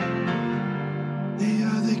tribe. They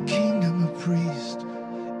are the kingdom of priests,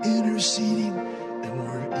 interceding, and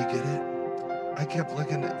you get it? I kept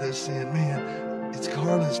looking at this saying, man, it's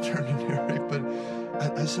Carla's turn to narrate, but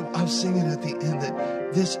I'll sing it at the end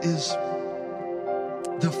that this is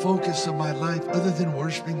the focus of my life, other than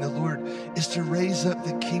worshiping the Lord, is to raise up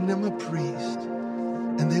the kingdom of priests,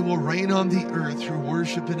 and they will reign on the earth through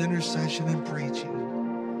worship and intercession and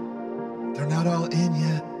preaching. They're not all in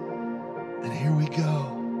yet, and here we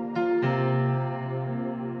go.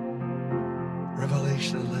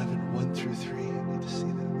 Revelation 11, 1 through 3. I need to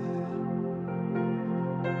see that.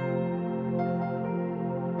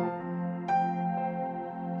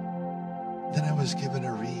 Then I was given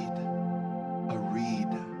a reed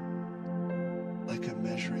like a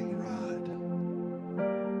measuring rod.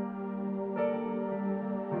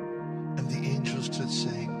 And the angel stood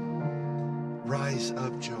saying, "Rise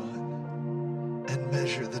up, John, and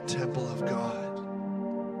measure the temple of God.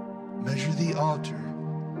 Measure the altar.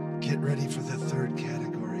 Get ready for the third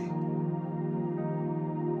category.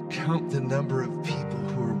 Count the number of people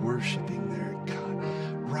who are worshiping there." God,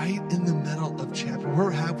 right in the middle of chapter.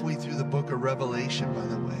 We're halfway through the book of Revelation, by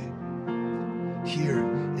the way. Here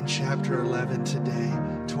in chapter 11 today,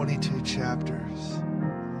 22 chapters.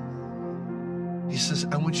 He says,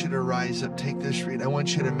 I want you to rise up, take this reed. I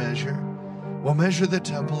want you to measure. Well, measure the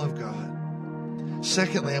temple of God.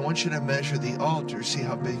 Secondly, I want you to measure the altar, see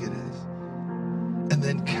how big it is. And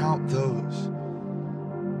then count those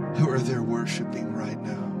who are there worshiping right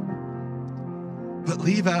now. But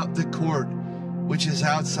leave out the court, which is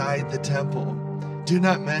outside the temple. Do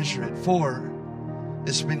not measure it, for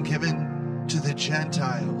it's been given to the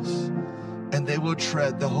Gentiles, and they will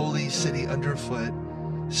tread the holy city underfoot,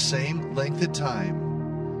 same length of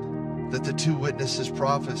time that the two witnesses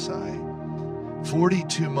prophesy.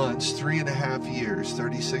 42 months, 3.5 years,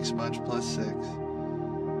 36 months plus 6.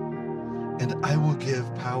 And I will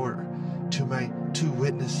give power to my 2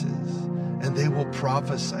 witnesses, and they will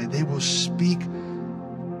prophesy. They will speak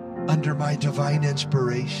under my divine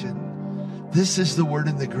inspiration. This is the word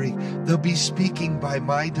in the Greek. They'll be speaking by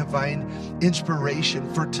my divine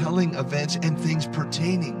inspiration, foretelling events and things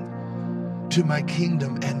pertaining to my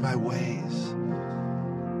kingdom and my ways.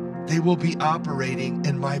 They will be operating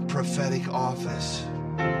in my prophetic office.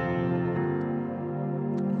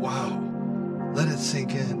 Wow. Let it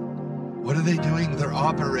sink in. What are they doing? They're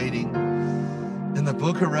operating in the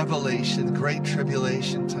book of Revelation, great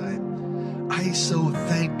tribulation time. I so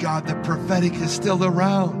thank God the prophetic is still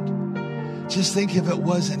around. Just think if it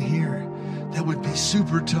wasn't here, that would be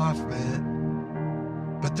super tough,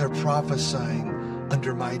 man. But they're prophesying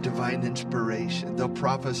under my divine inspiration. They'll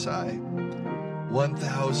prophesy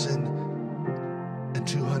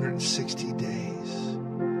 1,260 days,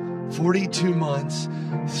 42 months,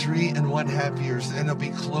 3.5 years, and they'll be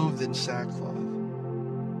clothed in sackcloth.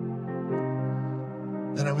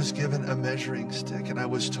 Then I was given a measuring stick, and I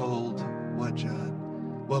was told, what, John?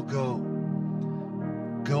 Well, go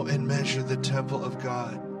and measure the temple of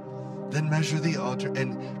God. Then measure the altar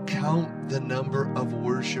and count the number of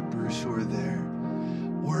worshipers who are there.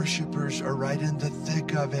 Worshipers are right in the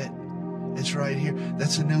thick of it. It's right here.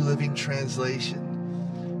 That's a New Living Translation.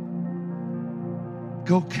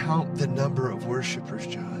 Go count the number of worshipers,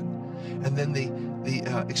 John. And then the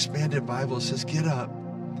Expanded Bible says, get up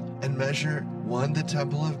and measure, 1, the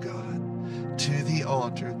temple of God, 2, the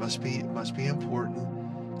altar. It must be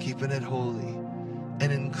important, keeping it holy. And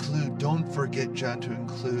include, don't forget, John, to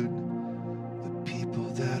include the people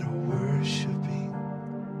that are worshiping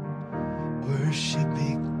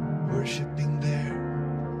there.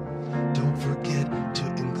 Don't forget to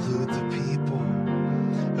include the people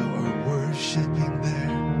who are worshiping there.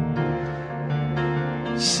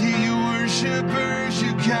 See you worshipers,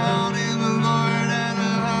 you count in the Lord at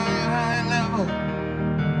a high level.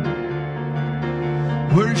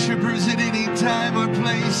 Worshipers at any time or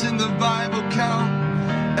place in the Bible count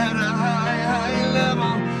at a high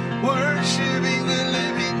level, worshiping the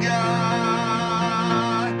living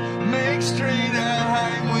God. Make straight a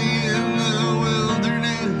highway in the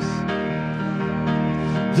wilderness.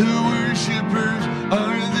 The worshipers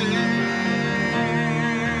are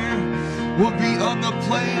there. We'll be on the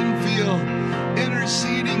playing field,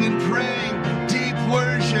 interceding and praying, deep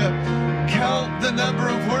worship. Count the number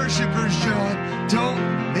of worshipers, John.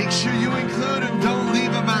 Make sure you include them. Don't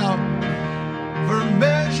leave them out. For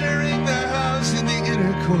measuring the house in the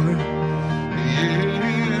inner court,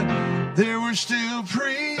 yeah, there were still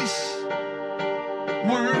priests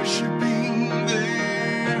worshiping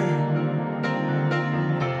there.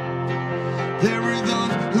 There were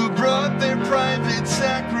those who brought their private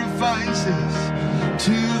sacrifices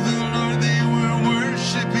to the Lord. They were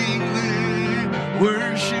worshiping there,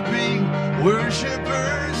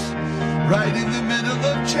 worshipers. Right in the middle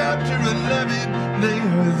of chapter 11, they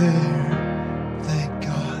are there.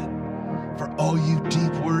 All you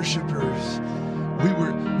deep worshipers,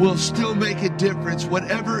 we'll still make a difference,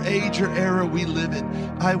 whatever age or era we live in.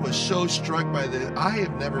 I was so struck by this. I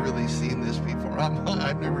have never really seen this before.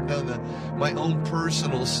 I've never done my own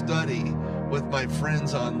personal study with my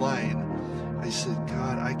friends online. I said,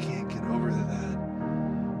 God, I can't get over that.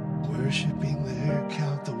 Worshiping there,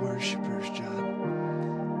 count the worshipers,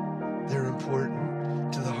 John. They're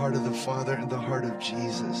important to the heart of the Father and the heart of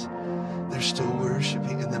Jesus. They're still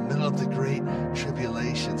worshiping in the middle of the great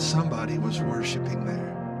tribulation. Somebody was worshiping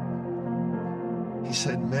there. He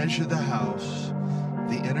said, measure the house,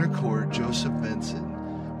 the inner court, Joseph Benson,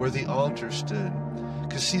 where the altar stood.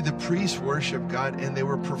 Because see, the priests worshiped God and they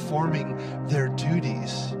were performing their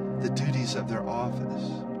duties, the duties of their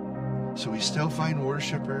office. So we still find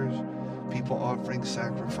worshipers, people offering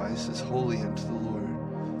sacrifices holy unto the Lord.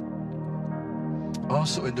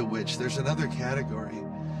 Also into which there's another category.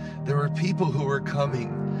 There were people who were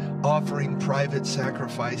coming, offering private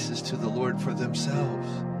sacrifices to the Lord for themselves.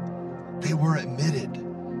 They were admitted.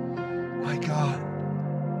 My God,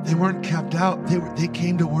 they weren't kept out. They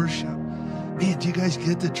came to worship. Man, do you guys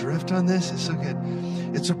get the drift on this? It's so good.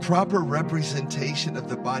 It's a proper representation of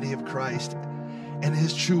the body of Christ and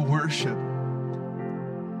his true worship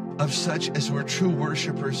of such as were true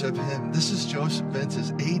worshipers of him. This is Joseph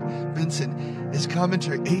Benson, his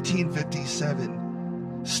commentary, 1857.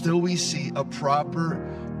 Still we see a proper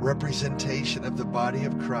representation of the body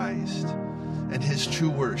of Christ and his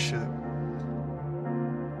true worship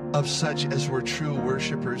of such as were true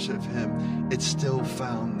worshipers of him. It's still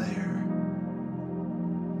found there.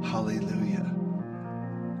 Hallelujah.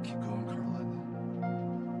 Keep going, Carla.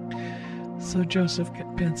 So Joseph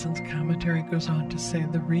Benson's commentary goes on to say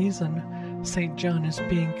the reason St. John is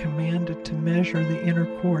being commanded to measure the inner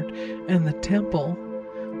court and the temple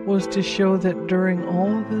was to show that during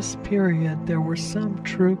all this period there were some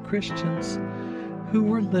true Christians who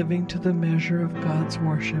were living to the measure of God's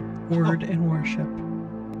word and worship.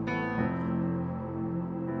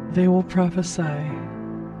 They will prophesy,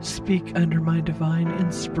 speak under my divine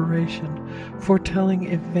inspiration,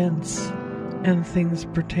 foretelling events and things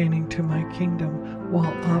pertaining to my kingdom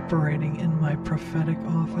while operating in my prophetic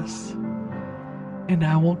office. And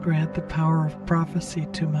I will grant the power of prophecy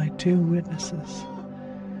to my 2 witnesses.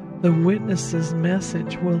 The witnesses'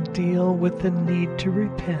 message will deal with the need to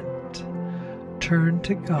repent, turn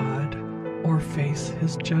to God, or face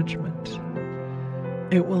his judgment.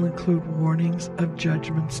 It will include warnings of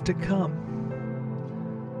judgments to come.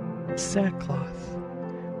 Sackcloth.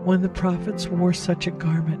 When the prophets wore such a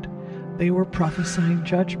garment, they were prophesying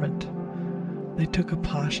judgment. They took a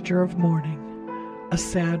posture of mourning, a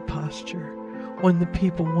sad posture. When the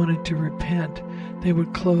people wanted to repent, they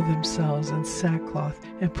would clothe themselves in sackcloth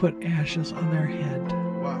and put ashes on their head.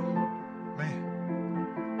 Wow. Man.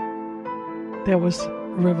 That was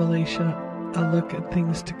Revelation, a look at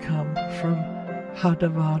things to come from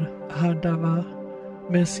Hadava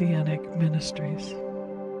Messianic Ministries.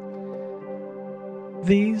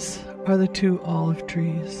 These are the 2 olive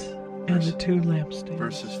trees and the 2 lampstands.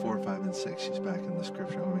 Verses 4, 5, and 6. She's back in the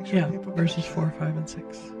scripture. I want to make sure people verses 4, 5, and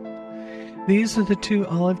 6. These are the 2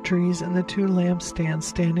 olive trees and the 2 lampstands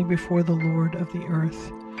standing before the Lord of the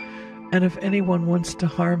earth. And if anyone wants to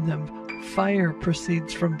harm them, fire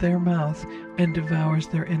proceeds from their mouth and devours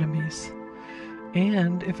their enemies.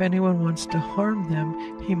 And if anyone wants to harm them,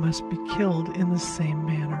 he must be killed in the same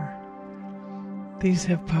manner. These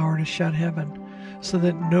have power to shut heaven, so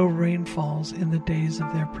that no rain falls in the days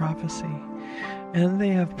of their prophecy. And they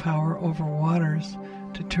have power over waters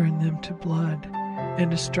to turn them to blood,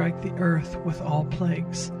 and to strike the earth with all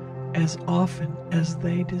plagues, as often as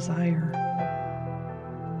they desire.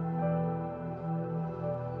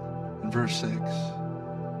 In verse 6,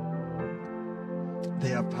 they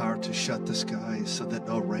have power to shut the skies so that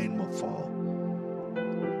no rain will fall.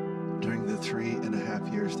 During the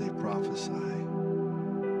 3.5 years they prophesy,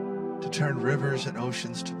 to turn rivers and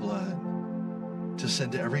oceans to blood, to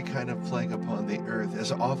send every kind of plague upon the earth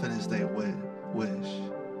as often as they wish.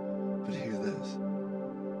 But hear this.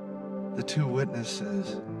 The 2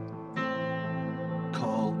 witnesses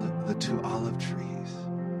called the 2 olive trees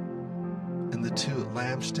and the 2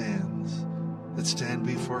 lampstands that stand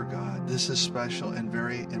before God. This is special and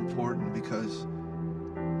very important because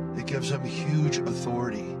it gives them huge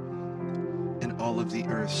authority in all of the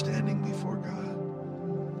earth standing before God.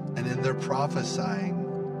 And in their prophesying,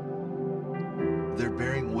 they're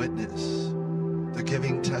bearing witness. They're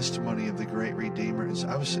giving testimony of the great Redeemer. And so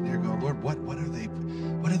I was sitting here going, Lord, what are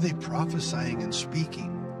they prophesying and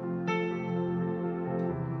speaking?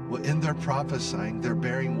 Well, in their prophesying, they're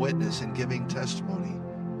bearing witness and giving testimony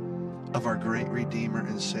of our great Redeemer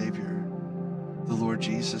and Savior, the Lord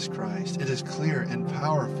Jesus Christ. It is clear and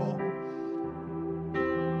powerful.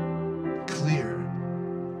 Clear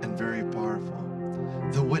and very powerful.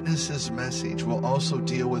 The witness's message will also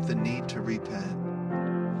deal with the need to repent,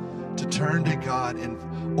 to turn to God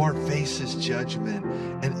or face his judgment.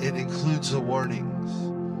 And it includes the warnings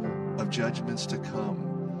of judgments to come.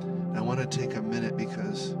 And I want to take a minute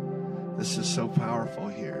because this is so powerful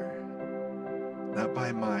here. Not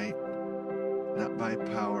by might, not by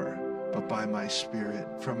power, but by my Spirit.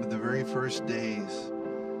 From the very first days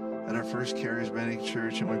at our first charismatic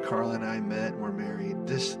church, and when Carla and I met and were married,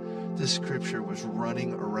 this scripture was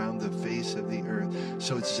running around the face of the earth.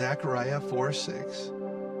 So it's Zechariah 4:6.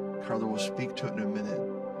 Carla will speak to it in a minute.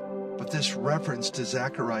 But this reference to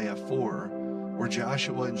Zechariah 4, where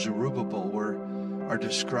Joshua and Zerubbabel are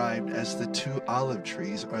described as the 2 olive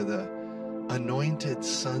trees, are the anointed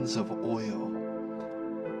sons of oil.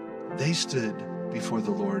 They stood before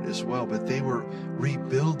the Lord as well, but they were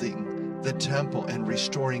rebuilding the temple and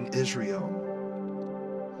restoring Israel.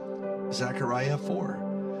 Zechariah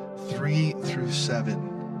 4:3-7.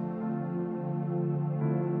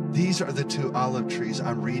 These are the 2 olive trees.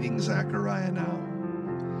 I'm reading Zechariah now.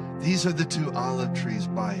 These are the 2 olive trees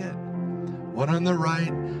by it, one on the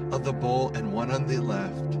right of the bowl and one on the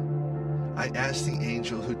left. I asked the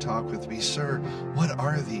angel who talked with me, Sir, what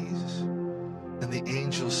are these? And the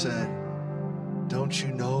angel said, Don't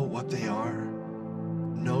you know what they are?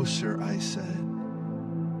 No, sir, I said.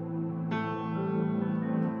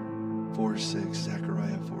 4:6,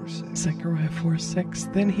 Zechariah 4:6. Zechariah 4:6.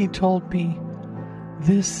 Then he told me,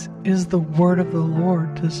 This is the word of the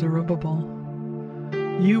Lord to Zerubbabel.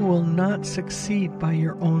 You will not succeed by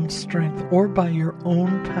your own strength or by your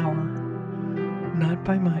own power, not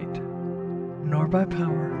by might, nor by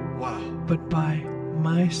power, but by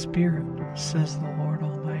my Spirit, says the Lord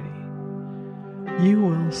Almighty. You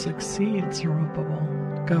will succeed,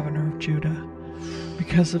 Zerubbabel, governor of Judah,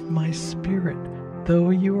 because of my Spirit,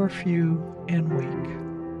 though you are few and weak.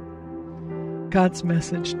 God's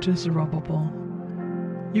message to Zerubbabel: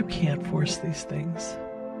 you can't force these things.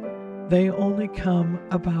 They only come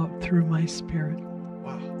about through my Spirit,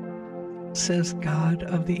 says God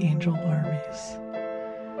of the angel armies.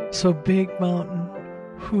 So, big mountain,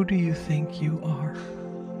 who do you think you are?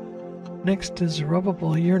 Next to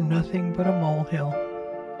Zerubbabel, you're nothing but a molehill.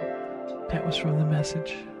 That was from the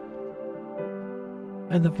message.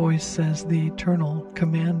 And the voice says, the eternal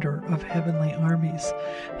commander of heavenly armies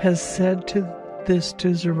has said this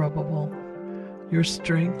to Zerubbabel: your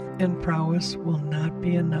strength and prowess will not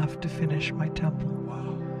be enough to finish my temple.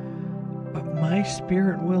 But my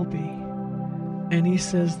Spirit will be. And he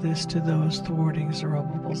says this to those thwarting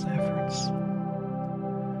Zerubbabel's efforts: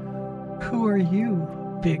 who are you,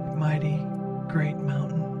 big, mighty, great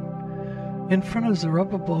mountain? In front of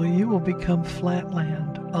Zerubbabel you will become flat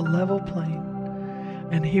land, a level plain,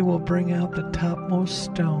 and he will bring out the topmost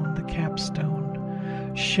stone, the capstone,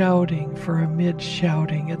 shouting for amid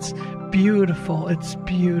shouting. It's beautiful, it's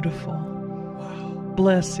beautiful.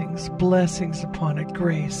 Blessings, blessings upon it,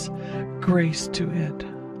 grace, grace to it.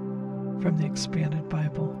 From the Expanded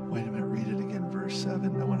Bible. Wait a minute, read it again, verse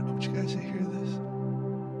 7. I want you guys to hear this.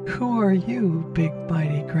 Who are you, big,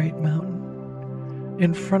 mighty, great mountain?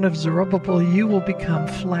 In front of Zerubbabel you will become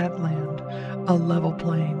flat land, a level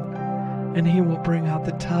plain, and he will bring out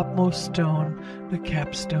the topmost stone, the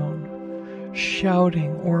capstone,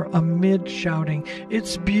 shouting or amid shouting.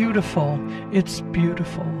 It's beautiful, it's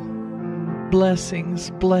beautiful.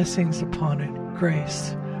 Blessings, blessings upon it,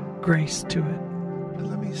 grace, grace to it. But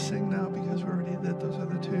let me sing now, because we already did those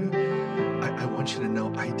other two. I want you to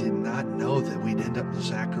know, I did not know that we'd end up with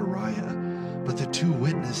Zechariah, but the two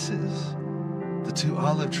witnesses, the two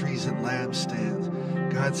olive trees and lampstands,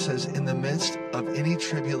 God says, in the midst of any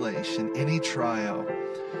tribulation, any trial,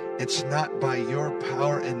 it's not by your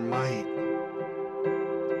power and might,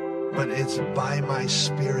 but it's by my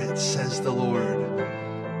Spirit, says the Lord.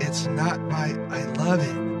 It's not by, I love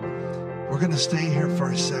it. We're going to stay here for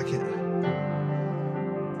a second.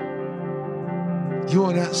 You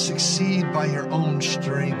will not succeed by your own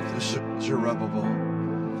strength, Zerubbabel,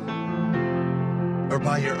 or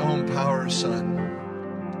by your own power, son.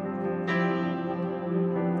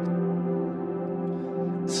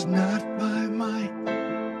 It's not by might,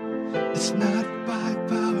 it's not by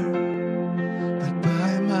power, but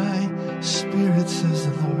by my Spirit, says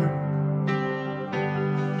the Lord.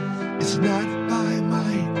 It's not by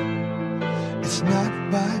might, it's not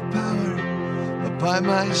by power, but by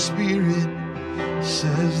my Spirit,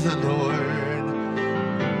 says the Lord.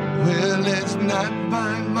 Well, it's not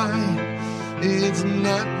by might, it's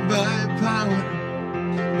not by power,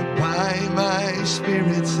 but by my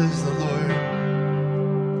Spirit, says the Lord.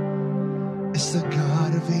 It's the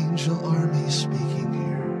God of angel armies speaking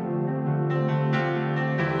here.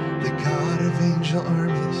 The God of angel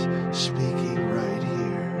armies speaking right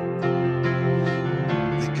here.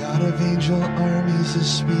 The God of angel armies is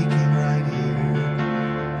speaking right here.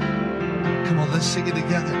 Come on, let's sing it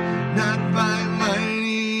together. Not by might,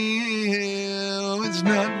 it's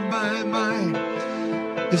not by might,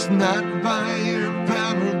 it's not by your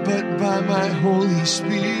power, but by my Holy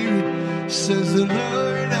Spirit, says the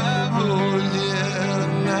Lord of hosts. Yeah,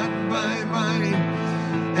 not by might,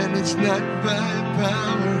 and it's not by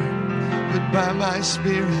power, but by my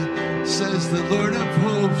Spirit, says the Lord of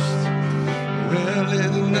hosts. Well,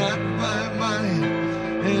 it's not by might,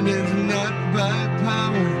 and it's not by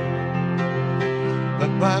power,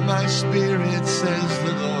 but by my Spirit, says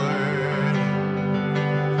the Lord.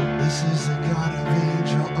 This is the God of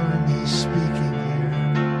angel armies speaking here.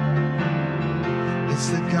 It's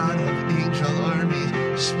the God of angel armies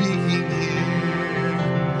speaking here.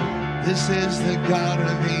 This is the God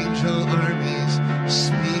of angel armies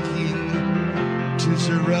speaking to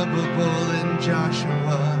Zerubbabel and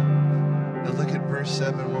Joshua. Now look at verse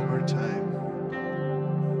 7 one more time.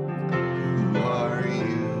 Who are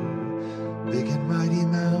you, big and mighty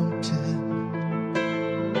mountain?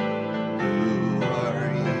 Who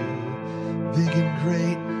are you, big and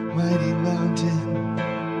great, mighty mountain?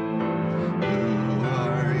 Who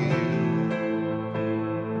are you?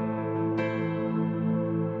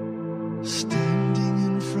 Standing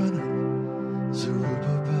in front of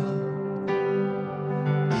Zerubbabel,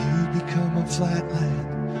 you become a flat land,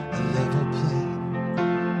 a level plain.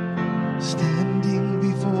 Standing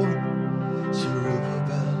before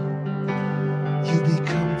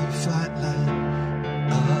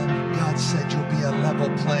said you'll be a level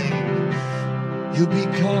plain. You'll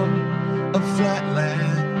become a flat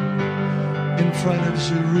land in front of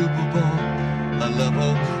Zerubbabel, a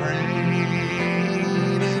level plain.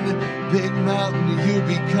 In big mountain, you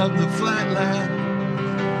become the flat land,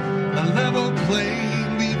 a level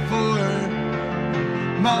plain before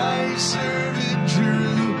my servant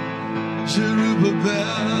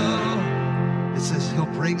Zerubbabel. It says he'll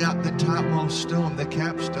bring out the topmost stone, the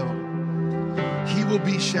capstone. He will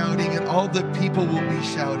be shouting, and all the people will be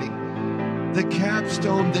shouting. The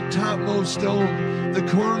capstone, the topmost stone, the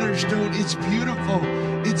cornerstone. It's beautiful.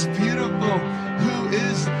 It's beautiful. Who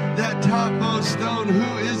is that topmost stone?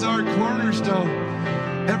 Who is our cornerstone?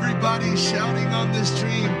 Everybody's shouting on the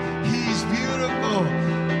stream. He's beautiful.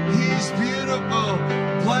 He's beautiful.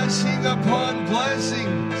 Blessing upon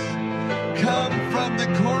blessings come from the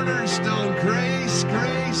cornerstone. Grace,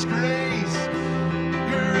 grace, grace.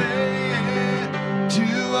 Grace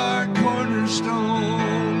to our cornerstone.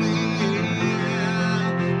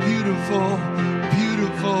 Beautiful,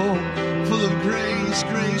 beautiful, full of grace,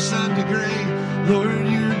 grace unto grace. Lord,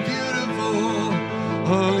 you're beautiful.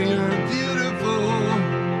 Oh, you're beautiful.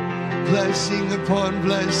 Blessing upon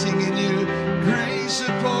blessing in you. Grace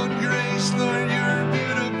upon grace. Lord, you're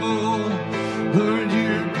beautiful. Lord,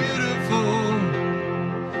 you're beautiful.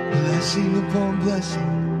 Blessing upon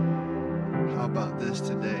blessing. How about this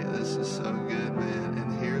today? This is so good, man.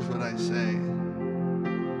 And here's what I say.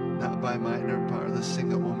 Not by might nor power. Let's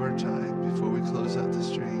sing it one more time before we close out the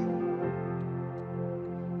stream.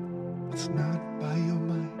 It's not by your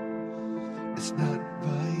might, it's not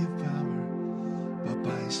by your power, but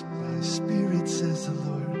by my spirit, says the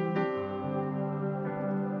Lord.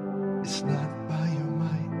 It's not by your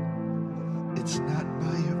might, it's not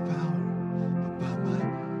by your power, but by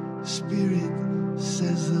my spirit,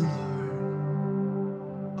 says the Lord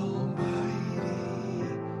Almighty.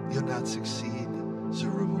 You'll not succeed,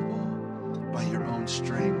 Zerubbabel, by your own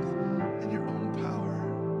strength and your own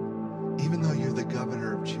power. Even though you're the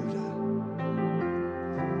governor of Judah,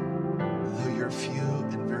 though you're few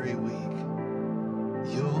and very weak,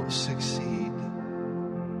 you'll succeed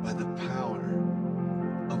by the power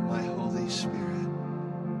of my Holy Spirit,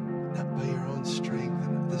 not by your own strength.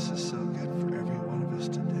 And this is so good for every one of us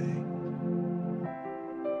today.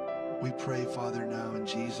 We pray, Father, now in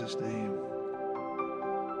Jesus' name.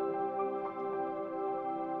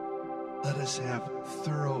 Let us have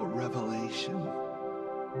thorough revelation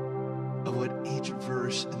of what each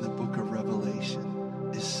verse in the book of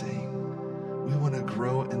Revelation is saying. We want to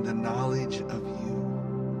grow in the knowledge of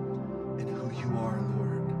you and who you are,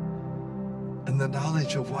 Lord. And the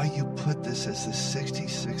knowledge of why you put this as the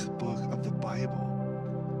 66th book of the Bible.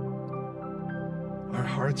 Our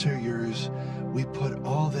hearts are yours. We put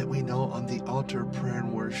all that we know on the altar of prayer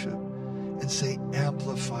and worship and say,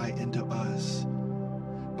 amplify into us.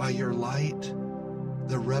 By your light,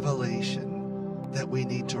 the revelation that we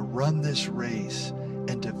need to run this race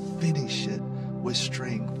and to finish it with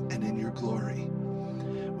strength and in your glory.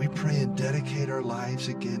 We pray and dedicate our lives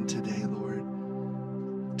again today, Lord,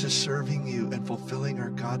 to serving you and fulfilling our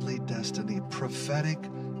godly destiny, prophetic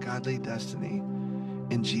godly destiny,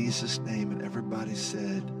 in Jesus' name. And everybody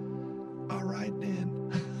said, all right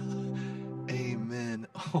then. Amen.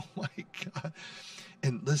 Oh my God.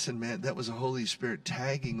 And listen, man, that was the Holy Spirit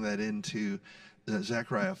tagging that into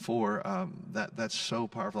Zechariah 4. That's so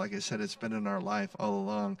powerful. Like I said, it's been in our life all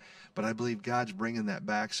along. But I believe God's bringing that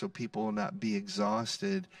back so people will not be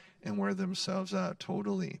exhausted and wear themselves out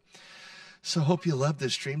totally. So hope you loved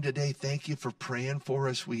this stream today. Thank you for praying for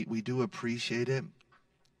us. We do appreciate it.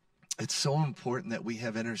 It's so important that we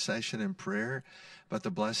have intercession and prayer, but the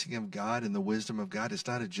blessing of God and the wisdom of God, it's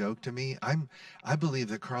not a joke to me. I believe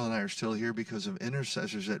that Carla and I are still here because of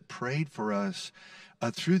intercessors that prayed for us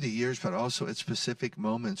through the years, but also at specific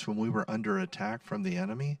moments when we were under attack from the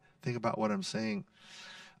enemy. Think about what I'm saying.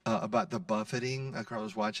 About the buffeting.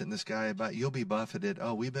 Carla's watching this guy about, you'll be buffeted.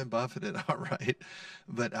 Oh, we've been buffeted. All right.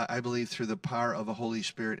 But I believe through the power of the Holy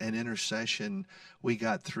Spirit and intercession, we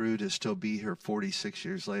got through to still be here 46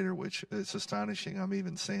 years later, which is astonishing. I'm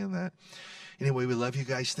even saying that. Anyway, we love you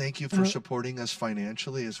guys. Thank you for supporting us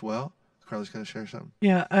financially as well. Carla's going to share something.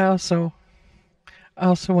 Yeah, I also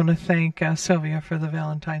want to thank Sylvia for the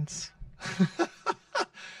Valentine's.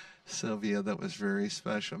 Sylvia, that was very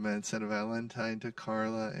special, man. Sent a Valentine to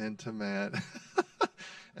Carla and to Matt.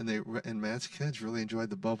 and Matt's kids really enjoyed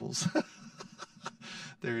the bubbles.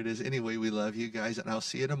 There it is. Anyway, we love you guys, and I'll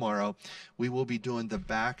see you tomorrow. We will be doing the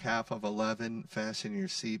back half of 11. Fasten your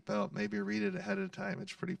seatbelt. Maybe read it ahead of time.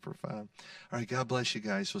 It's pretty profound. All right, God bless you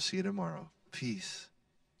guys. We'll see you tomorrow. Peace.